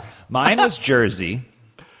thought. Mine was Jersey.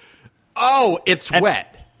 Oh, it's wet.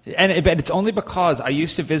 But it's only because I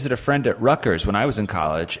used to visit a friend at Rutgers when I was in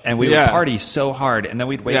college, and we would party so hard, and then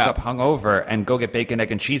we'd wake up hungover and go get bacon,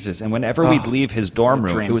 egg, and cheeses. And whenever we'd leave his dorm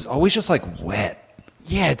room, it was always just like wet.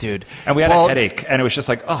 Yeah, dude. And we had a headache, and it was just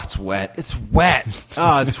like, oh, it's wet. It's wet.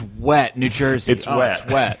 Oh, it's wet. New Jersey. It's wet.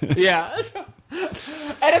 It's wet. Yeah.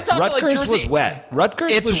 And it's also Rutgers like Jersey. was wet.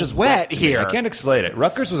 Rutgers was just wet here. I can't explain it.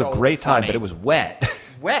 Rutgers was a great time, but it was wet.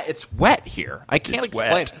 It's wet here. I can't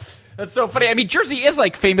explain it. That's so funny. I mean, Jersey is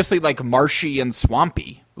like famously like marshy and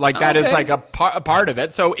swampy. Like that is like a part of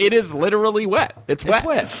it. So it is literally wet. It's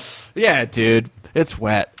wet. Yeah, dude. It's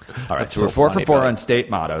wet. All right, so we're 4 for 4 on state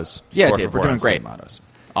mottos. Yeah, dude, we're doing great. Mottos.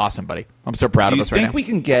 Awesome, buddy. I'm so proud of us right now. Do you think we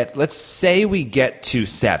can get, let's say we get to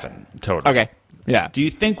 7 total. Okay. Yeah. Do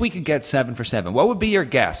you think we could get 7 for 7? What would be your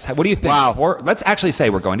guess? What do you think? Wow. 4? Let's actually say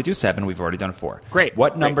we're going to do 7. We've already done 4. Great.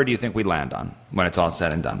 What number do you think we land on when it's all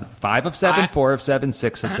said and done? 5 of 7, 4 of 7,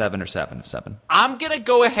 6 of 7, or 7 of 7? I'm going to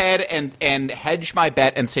go ahead and hedge my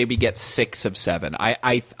bet and say we get 6 of 7.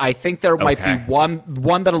 I think there might be one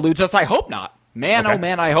that eludes us. I hope not. Oh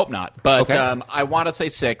man, I hope not. But I want to say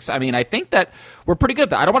 6. I mean, I think that we're pretty good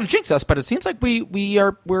at that. I don't want to jinx us, but it seems like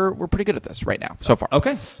we're pretty good at this right now so far.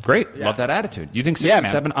 Okay, great. Love that attitude. You think 6 of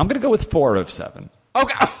 7? I'm going to go with 4 of 7.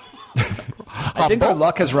 Okay. I think our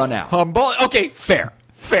luck has run out. Humble. Okay, fair.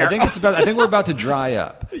 I think we're about to dry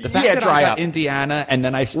up. The fact that I got Indiana, and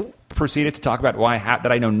then I proceeded to talk about why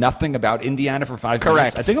that I know nothing about Indiana for 5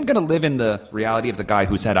 minutes. I think I'm going to live in the reality of the guy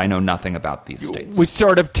who said I know nothing about these states. We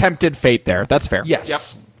sort of tempted fate there. That's fair.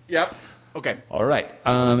 Yes. Yep. Okay. All right.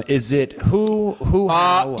 Is it who?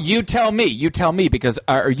 How? You tell me because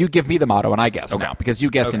or you give me the motto and I guess now because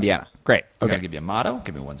you guessed Indiana. Great. I'm going to give you a motto.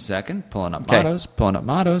 Give me 1 second. Pulling up mottos. Pulling up the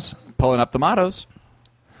mottos.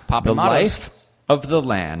 Popping the mottos. Life of the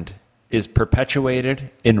land is perpetuated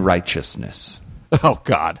in righteousness. Oh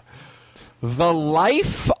God. The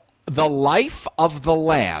life of the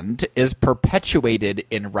land is perpetuated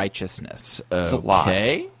in righteousness. That's a lot.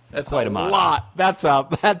 That's quite a lot. That's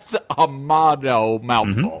a motto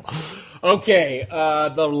mouthful. Mm-hmm. Okay,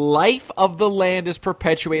 the life of the land is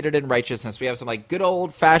perpetuated in righteousness. We have some like good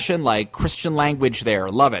old fashioned like Christian language there.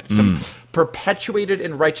 Love it. Some perpetuated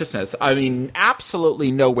in righteousness. I mean,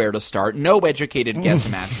 absolutely nowhere to start. No educated guess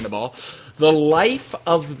imaginable. The life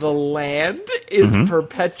of the land is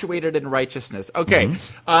perpetuated in righteousness. Okay,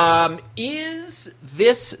 is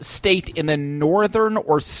this state in the northern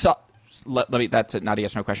or that's not a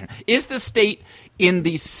yes or no question. Is the state in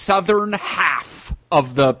the southern half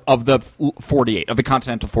of the 48 of the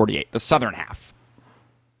continental 48, the southern half?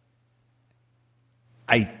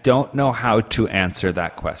 I don't know how to answer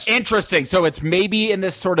that question. Interesting. So it's maybe in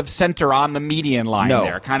this sort of center on the median line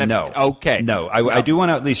there, kind of. No. Okay. No. I do want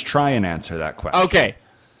to at least try and answer that question. Okay.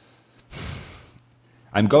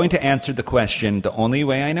 I'm going to answer the question the only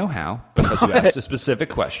way I know how because you asked a specific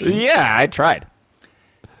question. Yeah, I tried.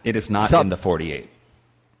 It is not in the 48.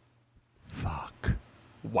 Fuck.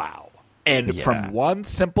 Wow. And from one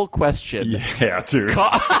simple question. Yeah, dude.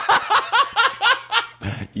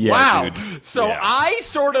 Wow. Dude. So I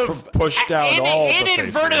sort of pushed out all the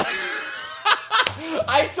inadvertently.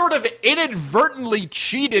 I sort of inadvertently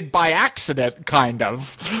cheated by accident, kind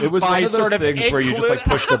of. It was one of those things where you just like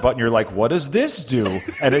pushed a button. You're like, "What does this do?"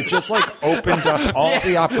 And it just like opened up all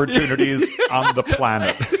the opportunities on the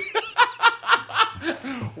planet.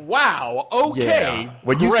 Wow. Okay. Yeah.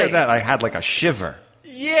 When you said that, I had like a shiver.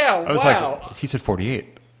 Yeah. I was like, he said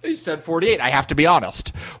 48. He said 48. I have to be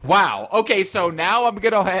honest. Wow. Okay. So now I'm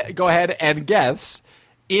gonna go ahead and guess.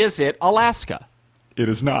 Is it Alaska? It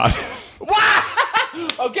is not.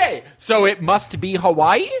 Okay, so it must be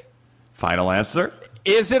Hawaii? Final answer?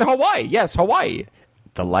 Is it Hawaii? Yes, Hawaii.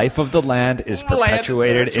 The life of the land is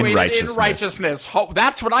perpetuated in righteousness.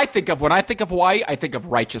 That's what I think of. When I think of Hawaii, I think of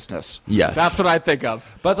righteousness. Yes. That's what I think of.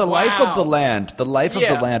 But the life of the land,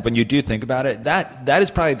 when you do think about it, that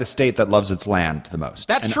is probably the state that loves its land the most.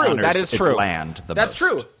 That's true. That is true. Its land the That's most.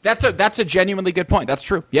 true. That's a genuinely good point. That's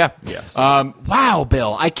true. Yeah. Yes. Wow,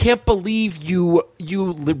 Bill, I can't believe you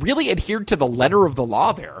really adhered to the letter of the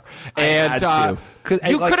law there. And I had to.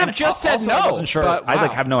 You could have just said no. I wasn't sure. But, wow. I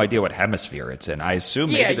have no idea what hemisphere it's in. I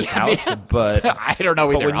assume maybe this house, yeah. but I don't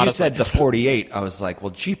know either. But when honestly. you said the 48, I was like,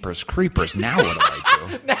 well, jeepers creepers. Now what do I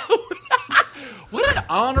do? What an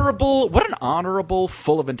honorable,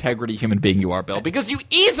 full of integrity human being you are, Bill. Because you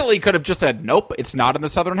easily could have just said, "Nope, it's not in the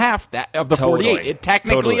southern half of the 48."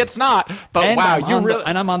 Technically, it's not. But and wow,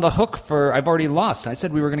 and I'm on the hook for. I've already lost. I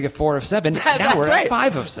said we were going to get 4 of 7. Now we're at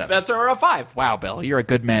 5 of 7. That's we're at 5. Wow, Bill, you're a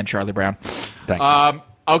good man, Charlie Brown. Thank you.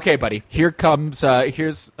 Okay, buddy. Here comes.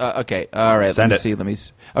 Okay. All right. Send let me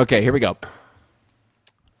see. Okay, here we go.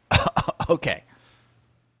 Okay.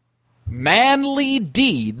 Manly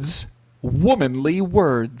deeds, womanly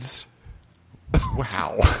words.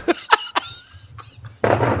 Wow.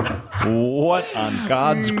 What on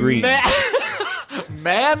God's green?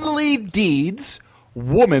 Manly deeds,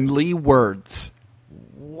 womanly words.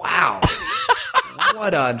 Wow.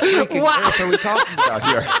 What on freaking earth are we talking about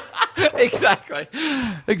here?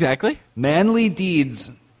 Exactly. Manly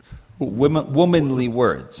deeds, womanly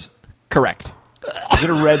words. Correct. Is it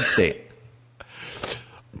a red state?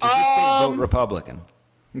 Does this state vote Republican?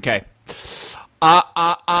 Okay.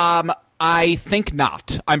 I think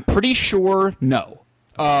not. I'm pretty sure no.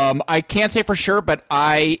 I can't say for sure, but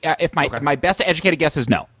my best educated guess is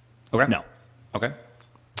no. Okay. No. Okay.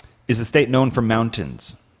 Is the state known for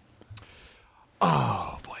mountains?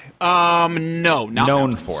 Oh boy. No, not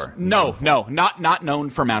known mountains. For. No, not known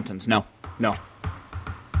for mountains. No.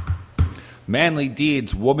 Manly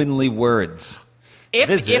deeds, womanly words. If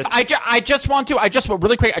I just want to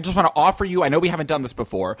offer you, I know we haven't done this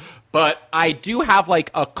before, but I do have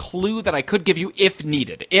like a clue that I could give you if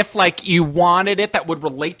needed. If like you wanted it that would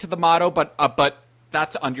relate to the motto, but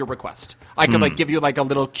that's on your request. I could like give you like a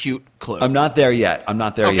little cute clue. I'm not there yet.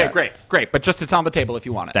 Okay, great. But just it's on the table if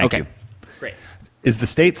you want it. Thank you. Great. Is the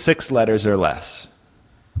state 6 letters or less?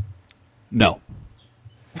 No.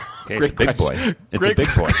 Okay, it's a big boy. It's a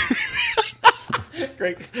big boy.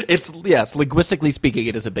 Great. Yes, linguistically speaking,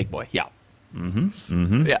 it is a big boy. Yeah.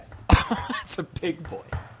 Yeah. It's a big boy.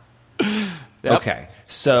 Yep. Okay.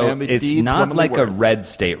 So it's not like a red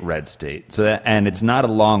state. So and it's not a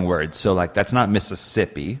long word. So like that's not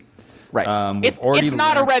Mississippi. Right. It's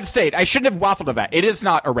not a red state. I shouldn't have waffled on that. It is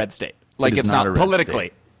not a red state. Like it's not politically.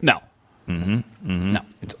 State. No. No.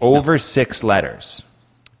 It's over 6 letters.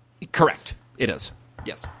 Correct. It is.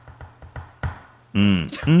 Yes.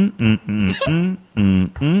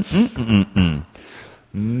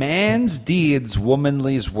 Man's deeds,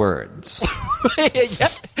 womanly's words.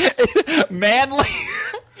 Manly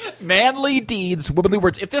deeds, womanly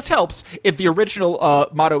words. If this helps, if the original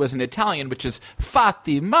motto is in Italian, which is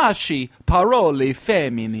Fatti maschi parole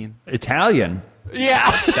femminine. Italian?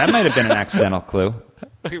 Yeah. That might have been an accidental clue.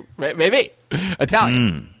 Maybe.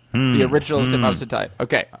 Italian. The original is Italian.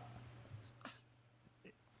 Okay.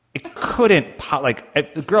 It couldn't,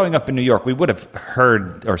 growing up in New York, we would have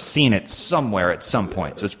heard or seen it somewhere at some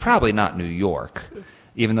point. So it's probably not New York,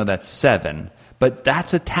 even though that's 7. But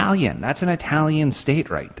that's Italian. That's an Italian state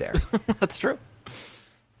right there. That's true.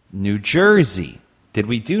 New Jersey. Did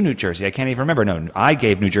we do New Jersey? I can't even remember. No, I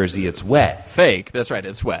gave New Jersey It's Wet. Fake. That's right.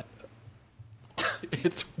 It's wet.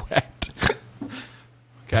 It's wet.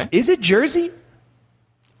 Okay. Is it Jersey?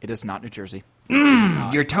 It is not New Jersey.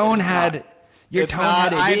 Your tone had... Your tone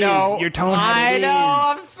had it. I know. Your tone had it. I know.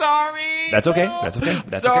 I'm sorry. That's okay. That's okay.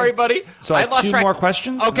 Sorry, buddy. So I have 2 more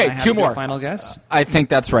questions. Okay, 2 more. Final guess. I think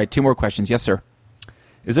that's right. 2 more questions. Yes, sir.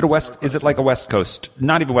 Is it like a West Coast?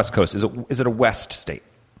 Not even West Coast. Is it a West state?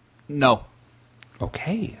 No.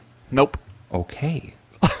 Okay. Nope. Okay.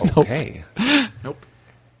 Nope. Okay. Nope.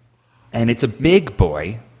 And it's a big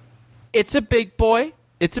boy. It's a big boy.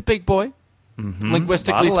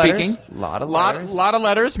 linguistically speaking. A lot of letters. Lot of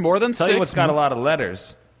letters, more than Tell 6. you what's got a lot of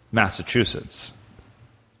letters. Massachusetts.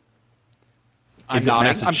 Is it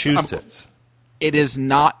Massachusetts? It is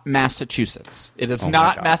not Massachusetts. It is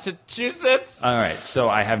not Massachusetts. All right, so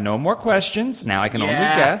I have no more questions. Now I can only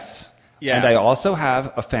guess. Yeah. And I also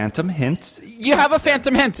have a phantom hint. You have a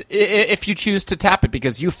phantom hint if you choose to tap it,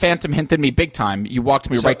 because you phantom hinted me big time. You walked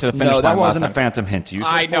me right to the finish line. No, that wasn't last a time. phantom hint. You said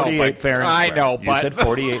I know, 48 but, fair and I square. know, You said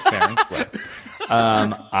 48 fair and square.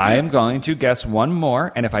 I am going to guess one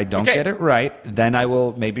more, and if I don't get it right, then I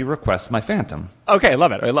will maybe request my phantom. Okay,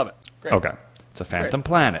 love it. I love it. Great. Okay. It's a phantom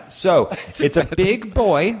planet. So it's a big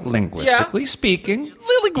boy, linguistically speaking.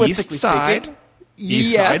 Linguistically east side. speaking.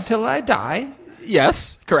 East side till I die.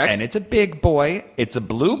 Yes, correct. And it's a big boy. It's a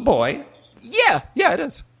blue boy. Yeah, it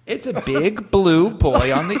is. It's a big blue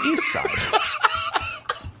boy on the east side.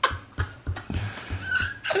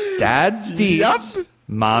 Dad's deeds,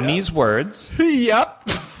 mommy's words. Yep.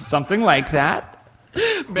 Something like that.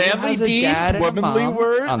 Manly Has a deeds, dad and a womanly mom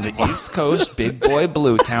words. on the East Coast, big boy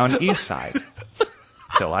blue town east side.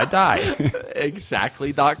 Till I die.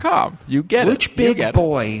 Exactly.com. You get it. Which big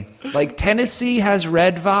boy? Like Tennessee has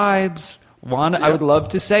red vibes. I would love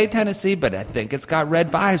to say Tennessee, but I think it's got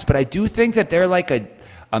red vibes. But I do think that they're like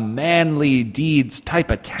a manly deeds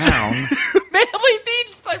type of town. Manly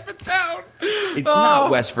deeds type of town. It's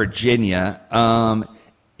not West Virginia.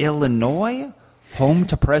 Illinois? Home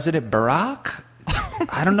to President Barack?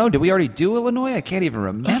 I don't know. Did we already do Illinois? I can't even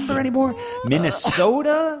remember anymore.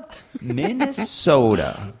 Minnesota?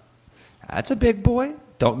 That's a big boy.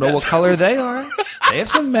 Don't know what color they are. They have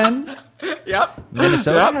some men. Yep.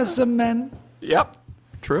 Minnesota has some men. Yep.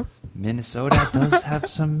 True. Minnesota does have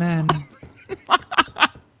some men.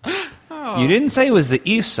 You didn't say it was the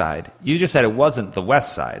east side. You just said it wasn't the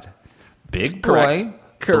west side. Big boy,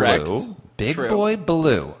 Correct. blue. Big True. boy,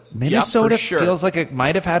 blue. Minnesota sure. feels like it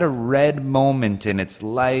might have had a red moment in its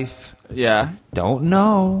life. Yeah. Don't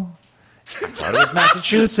know. I thought it was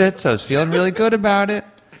Massachusetts. I was feeling really good about it.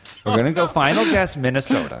 We're going to go final guess,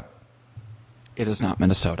 Minnesota. It is not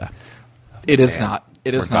Minnesota. It is not.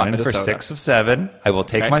 It is We're not going Minnesota. for 6 of 7. I will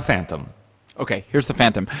take my phantom. Okay, here's the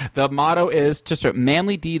phantom. The motto is just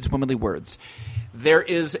manly deeds, womanly words. There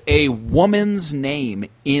is a woman's name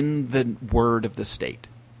in the word of the state.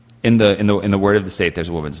 In the word of the state, there's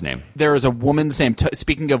a woman's name. There is a woman's name.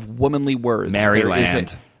 Speaking of womanly words,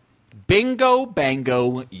 Maryland. Bingo,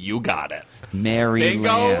 bango, you got it. Maryland.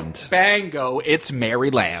 Bingo, bango, it's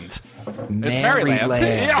Maryland.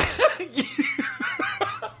 Maryland.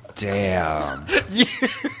 Damn.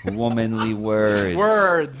 Womanly words.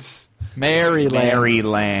 Words. Maryland.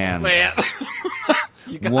 Maryland.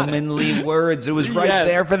 Womanly words. It was right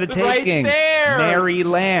there for the taking. Right there.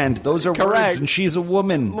 Maryland. Those are Correct. words, and she's a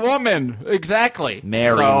woman. Woman. Exactly.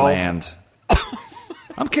 Maryland.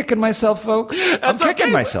 I'm kicking myself, folks. I'm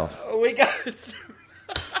kicking myself. We got it. It's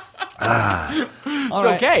right.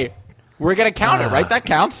 okay. We're going to count it, right? That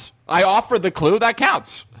counts. I offered the clue. That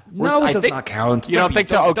counts. No, it does not count. You don't think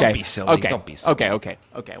so? Okay. Don't be silly. Okay. Don't be silly. Okay.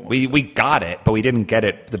 We got it, but we didn't get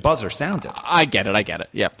it. The buzzer sounded. I get it.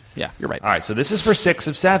 Yep. Yeah, you're right. All right, so this is for 6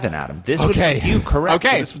 of 7, Adam. This would Okay. be you correct.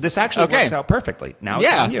 Okay. So this actually works out perfectly. Now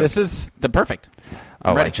it's on you. This is the perfect.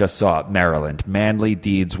 Oh, ready. I just saw it. Maryland. Manly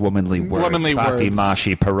deeds, womanly words. Womanly words.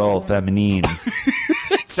 Fatimashi, parole, feminine.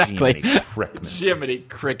 Exactly. Jiminy Crickmas. Jiminy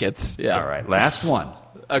Crickets. Yeah. All right, last one.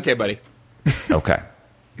 Okay, buddy. Okay.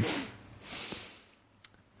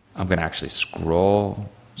 I'm going to actually scroll.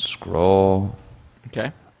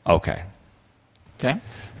 Okay. Okay. Okay.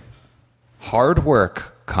 Hard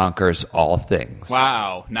work conquers all things.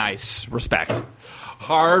 Wow. Nice. Respect.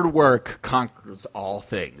 Hard work conquers all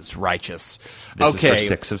things. Righteous. This okay. is for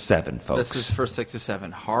 6 of 7, folks. This is for 6 of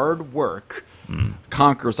 7. Hard work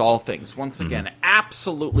conquers all things. Once again,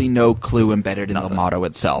 absolutely no clue embedded in the motto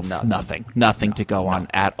itself. Nothing to go on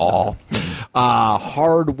at all.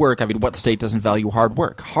 Hard work. I mean, what state doesn't value hard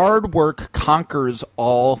work? Hard work conquers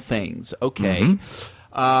all things. Okay.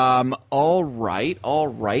 All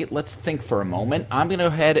right. Let's think for a moment. I'm going to go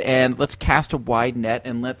ahead and let's cast a wide net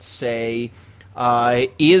and let's say,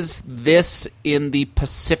 is this in the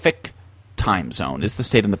Pacific time zone? Is the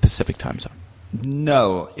state in the Pacific time zone?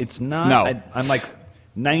 No, it's not. No. I'm like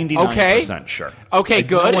 99% sure. Okay, like,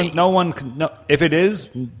 good. No one. If it is,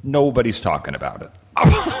 nobody's talking about it.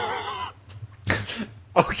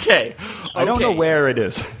 Okay. I don't know where it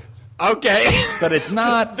is. Okay. But it's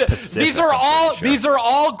not Pacific. These are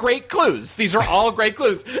all great clues.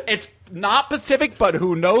 It's not Pacific, but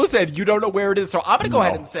who knows? And you don't know where it is. So I'm going to go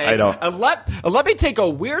ahead and say, I don't. Let me take a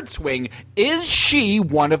weird swing. Is she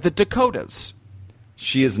one of the Dakotas?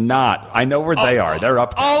 She is not. I know where they are. They're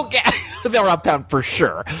up there. Okay. They're uptown for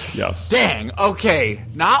sure. Yes. Dang. Okay.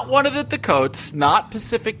 Not one of the Dakotas. Not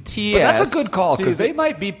Pacific TS. But that's a good call because they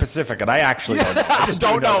might be Pacific, and I actually don't know. I just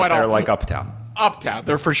don't know at all. They're like uptown. Uptown.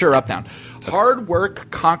 They're for sure uptown. Hard work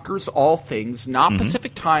conquers all things. Not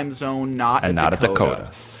Pacific time zone. Not a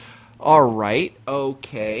Dakota. All right.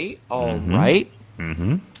 Okay. All right.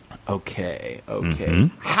 Okay.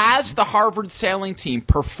 Has the Harvard sailing team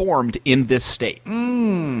performed in this state?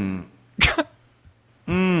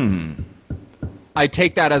 I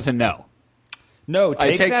take that as a no. No,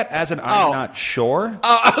 take that as an I'm not sure.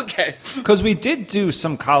 Oh, okay. Because we did do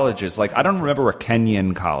some colleges. Like, I don't remember where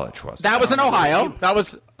Kenyon College was. That was in Ohio. That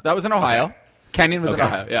was in Ohio. Okay. Kenyon was in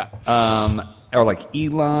Ohio, yeah. Or like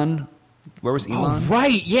Elon. Where was Elon? Oh,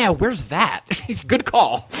 right. Yeah, where's that? Good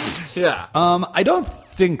call. Yeah. I don't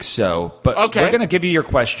think so, but we're going to give you your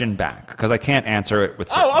question back because I can't answer it with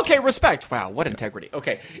certainty. Oh, okay. Respect. Wow, what integrity.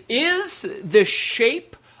 Okay. Is the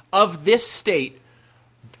shape of this state,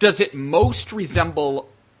 does it most resemble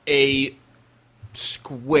a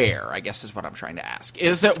square, I guess is what I'm trying to ask.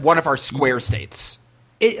 Is it one of our square states?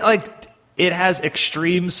 It has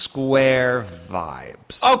extreme square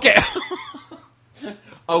vibes. Okay.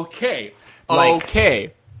 Okay.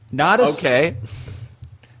 Okay. Not as... Okay.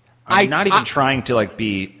 I'm not even trying to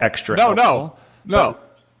be extra helpful. No.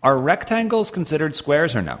 Are rectangles considered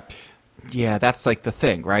squares or no? Yeah, that's the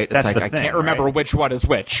thing, right? It's that's the I thing, can't remember which one is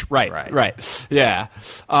which. Right. Yeah.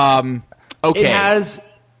 Okay.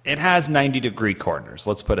 It has 90-degree corners.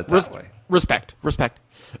 Let's put it that way. Respect.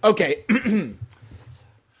 Okay.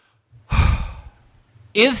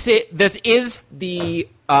 Is it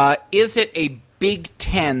a Big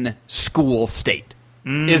Ten school state?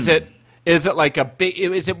 Is it like a big?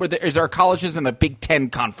 Is there colleges in the Big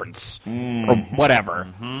Ten conference or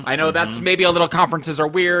whatever? I know that's maybe a little conferences are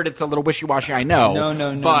weird. It's a little wishy-washy. I know.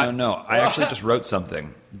 No. I actually just wrote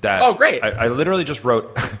something that. Oh, great! I literally just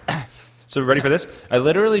wrote. So ready for this? I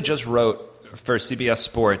literally just wrote for CBS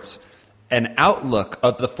Sports an outlook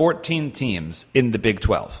of the 14 teams in the Big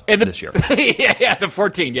 12 this year. yeah, the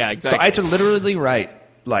 14. Yeah, exactly. So I had to literally write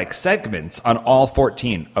segments on all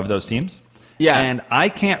 14 of those teams. Yeah. And I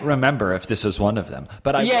can't remember if this is one of them.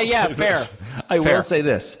 But I will say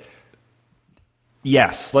this.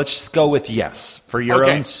 Yes, let's go with yes. For your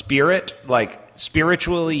own spirit,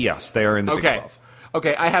 spiritually, yes, they are in the Big 12.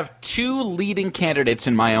 Okay, I have two leading candidates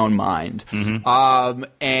in my own mind,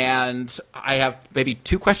 and I have maybe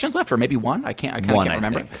two questions left, or maybe one. I can't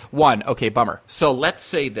remember. One. Okay, bummer. So let's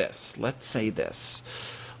say this.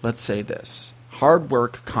 Hard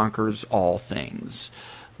work conquers all things.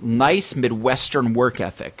 Nice Midwestern work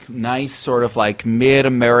ethic. Nice sort of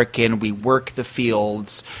mid-American, we work the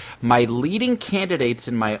fields. My leading candidates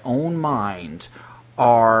in my own mind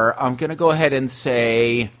are, I'm going to go ahead and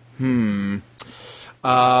say, let me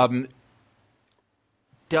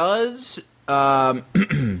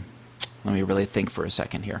really think for a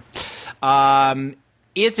second here.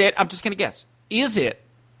 Is it, I'm just going to guess, is it,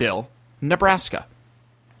 Bill, Nebraska?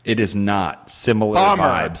 It is not. Similar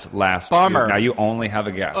vibes last year. Now you only have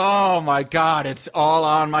a guess. Oh, my God. It's all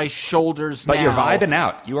on my shoulders now. But you're vibing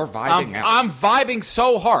out. You are vibing out. I'm vibing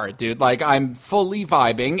so hard, dude. I'm fully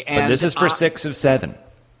vibing. And but this is for 6 of 7.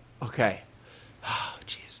 Okay. Oh,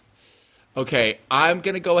 jeez. Okay, I'm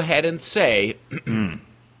going to go ahead and say,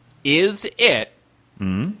 is it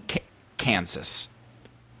Kansas?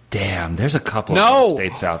 Damn, there's a couple of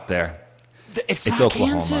states out there. It's not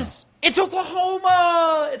Oklahoma. Kansas. It's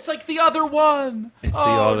Oklahoma. It's the other one. It's the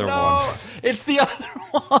other one. It's the other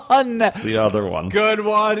one. It's the other one. Good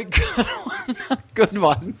one. Good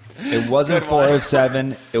one. It wasn't 4 of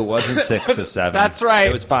 7. It wasn't 6 of 7. That's right.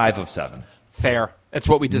 It was 5 of 7. Fair. It's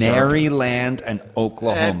what we deserve. Maryland and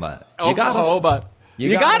Oklahoma. You got us.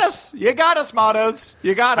 You got us. You got us, Mottos.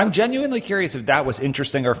 You got us. I'm genuinely curious if that was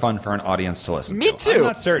interesting or fun for an audience to listen to. Me too. I'm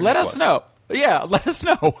not certain. Let us know. Yeah, let us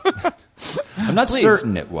know. I'm not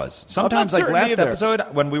certain it was. Sometimes, last episode,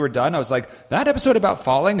 when we were done, I was like, that episode about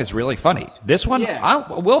falling is really funny. This one,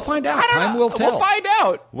 we'll find out. Time will tell. We'll find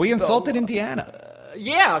out. We insulted Indiana.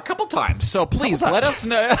 Yeah, a couple times. So please let us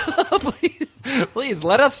know. please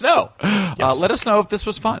let us know. Yes. Let us know if this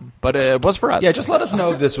was fun. But it was for us. Yeah, just let us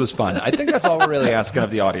know if this was fun. I think that's all we're really asking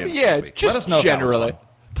of the audience this week. Just let us know generally.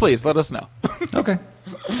 Please let us know. Okay.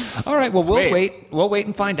 All right. Well, we'll wait. We'll wait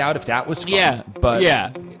and find out if that was fun. Yeah. But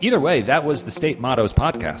either way, that was the State Mottos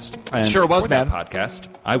podcast. And sure was, man. Podcast.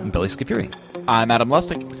 I'm Billy Scafuri. I'm Adam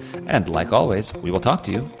Lustig. And like always, we will talk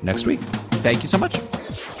to you next week. Thank you so much.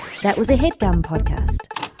 That was a HeadGum podcast.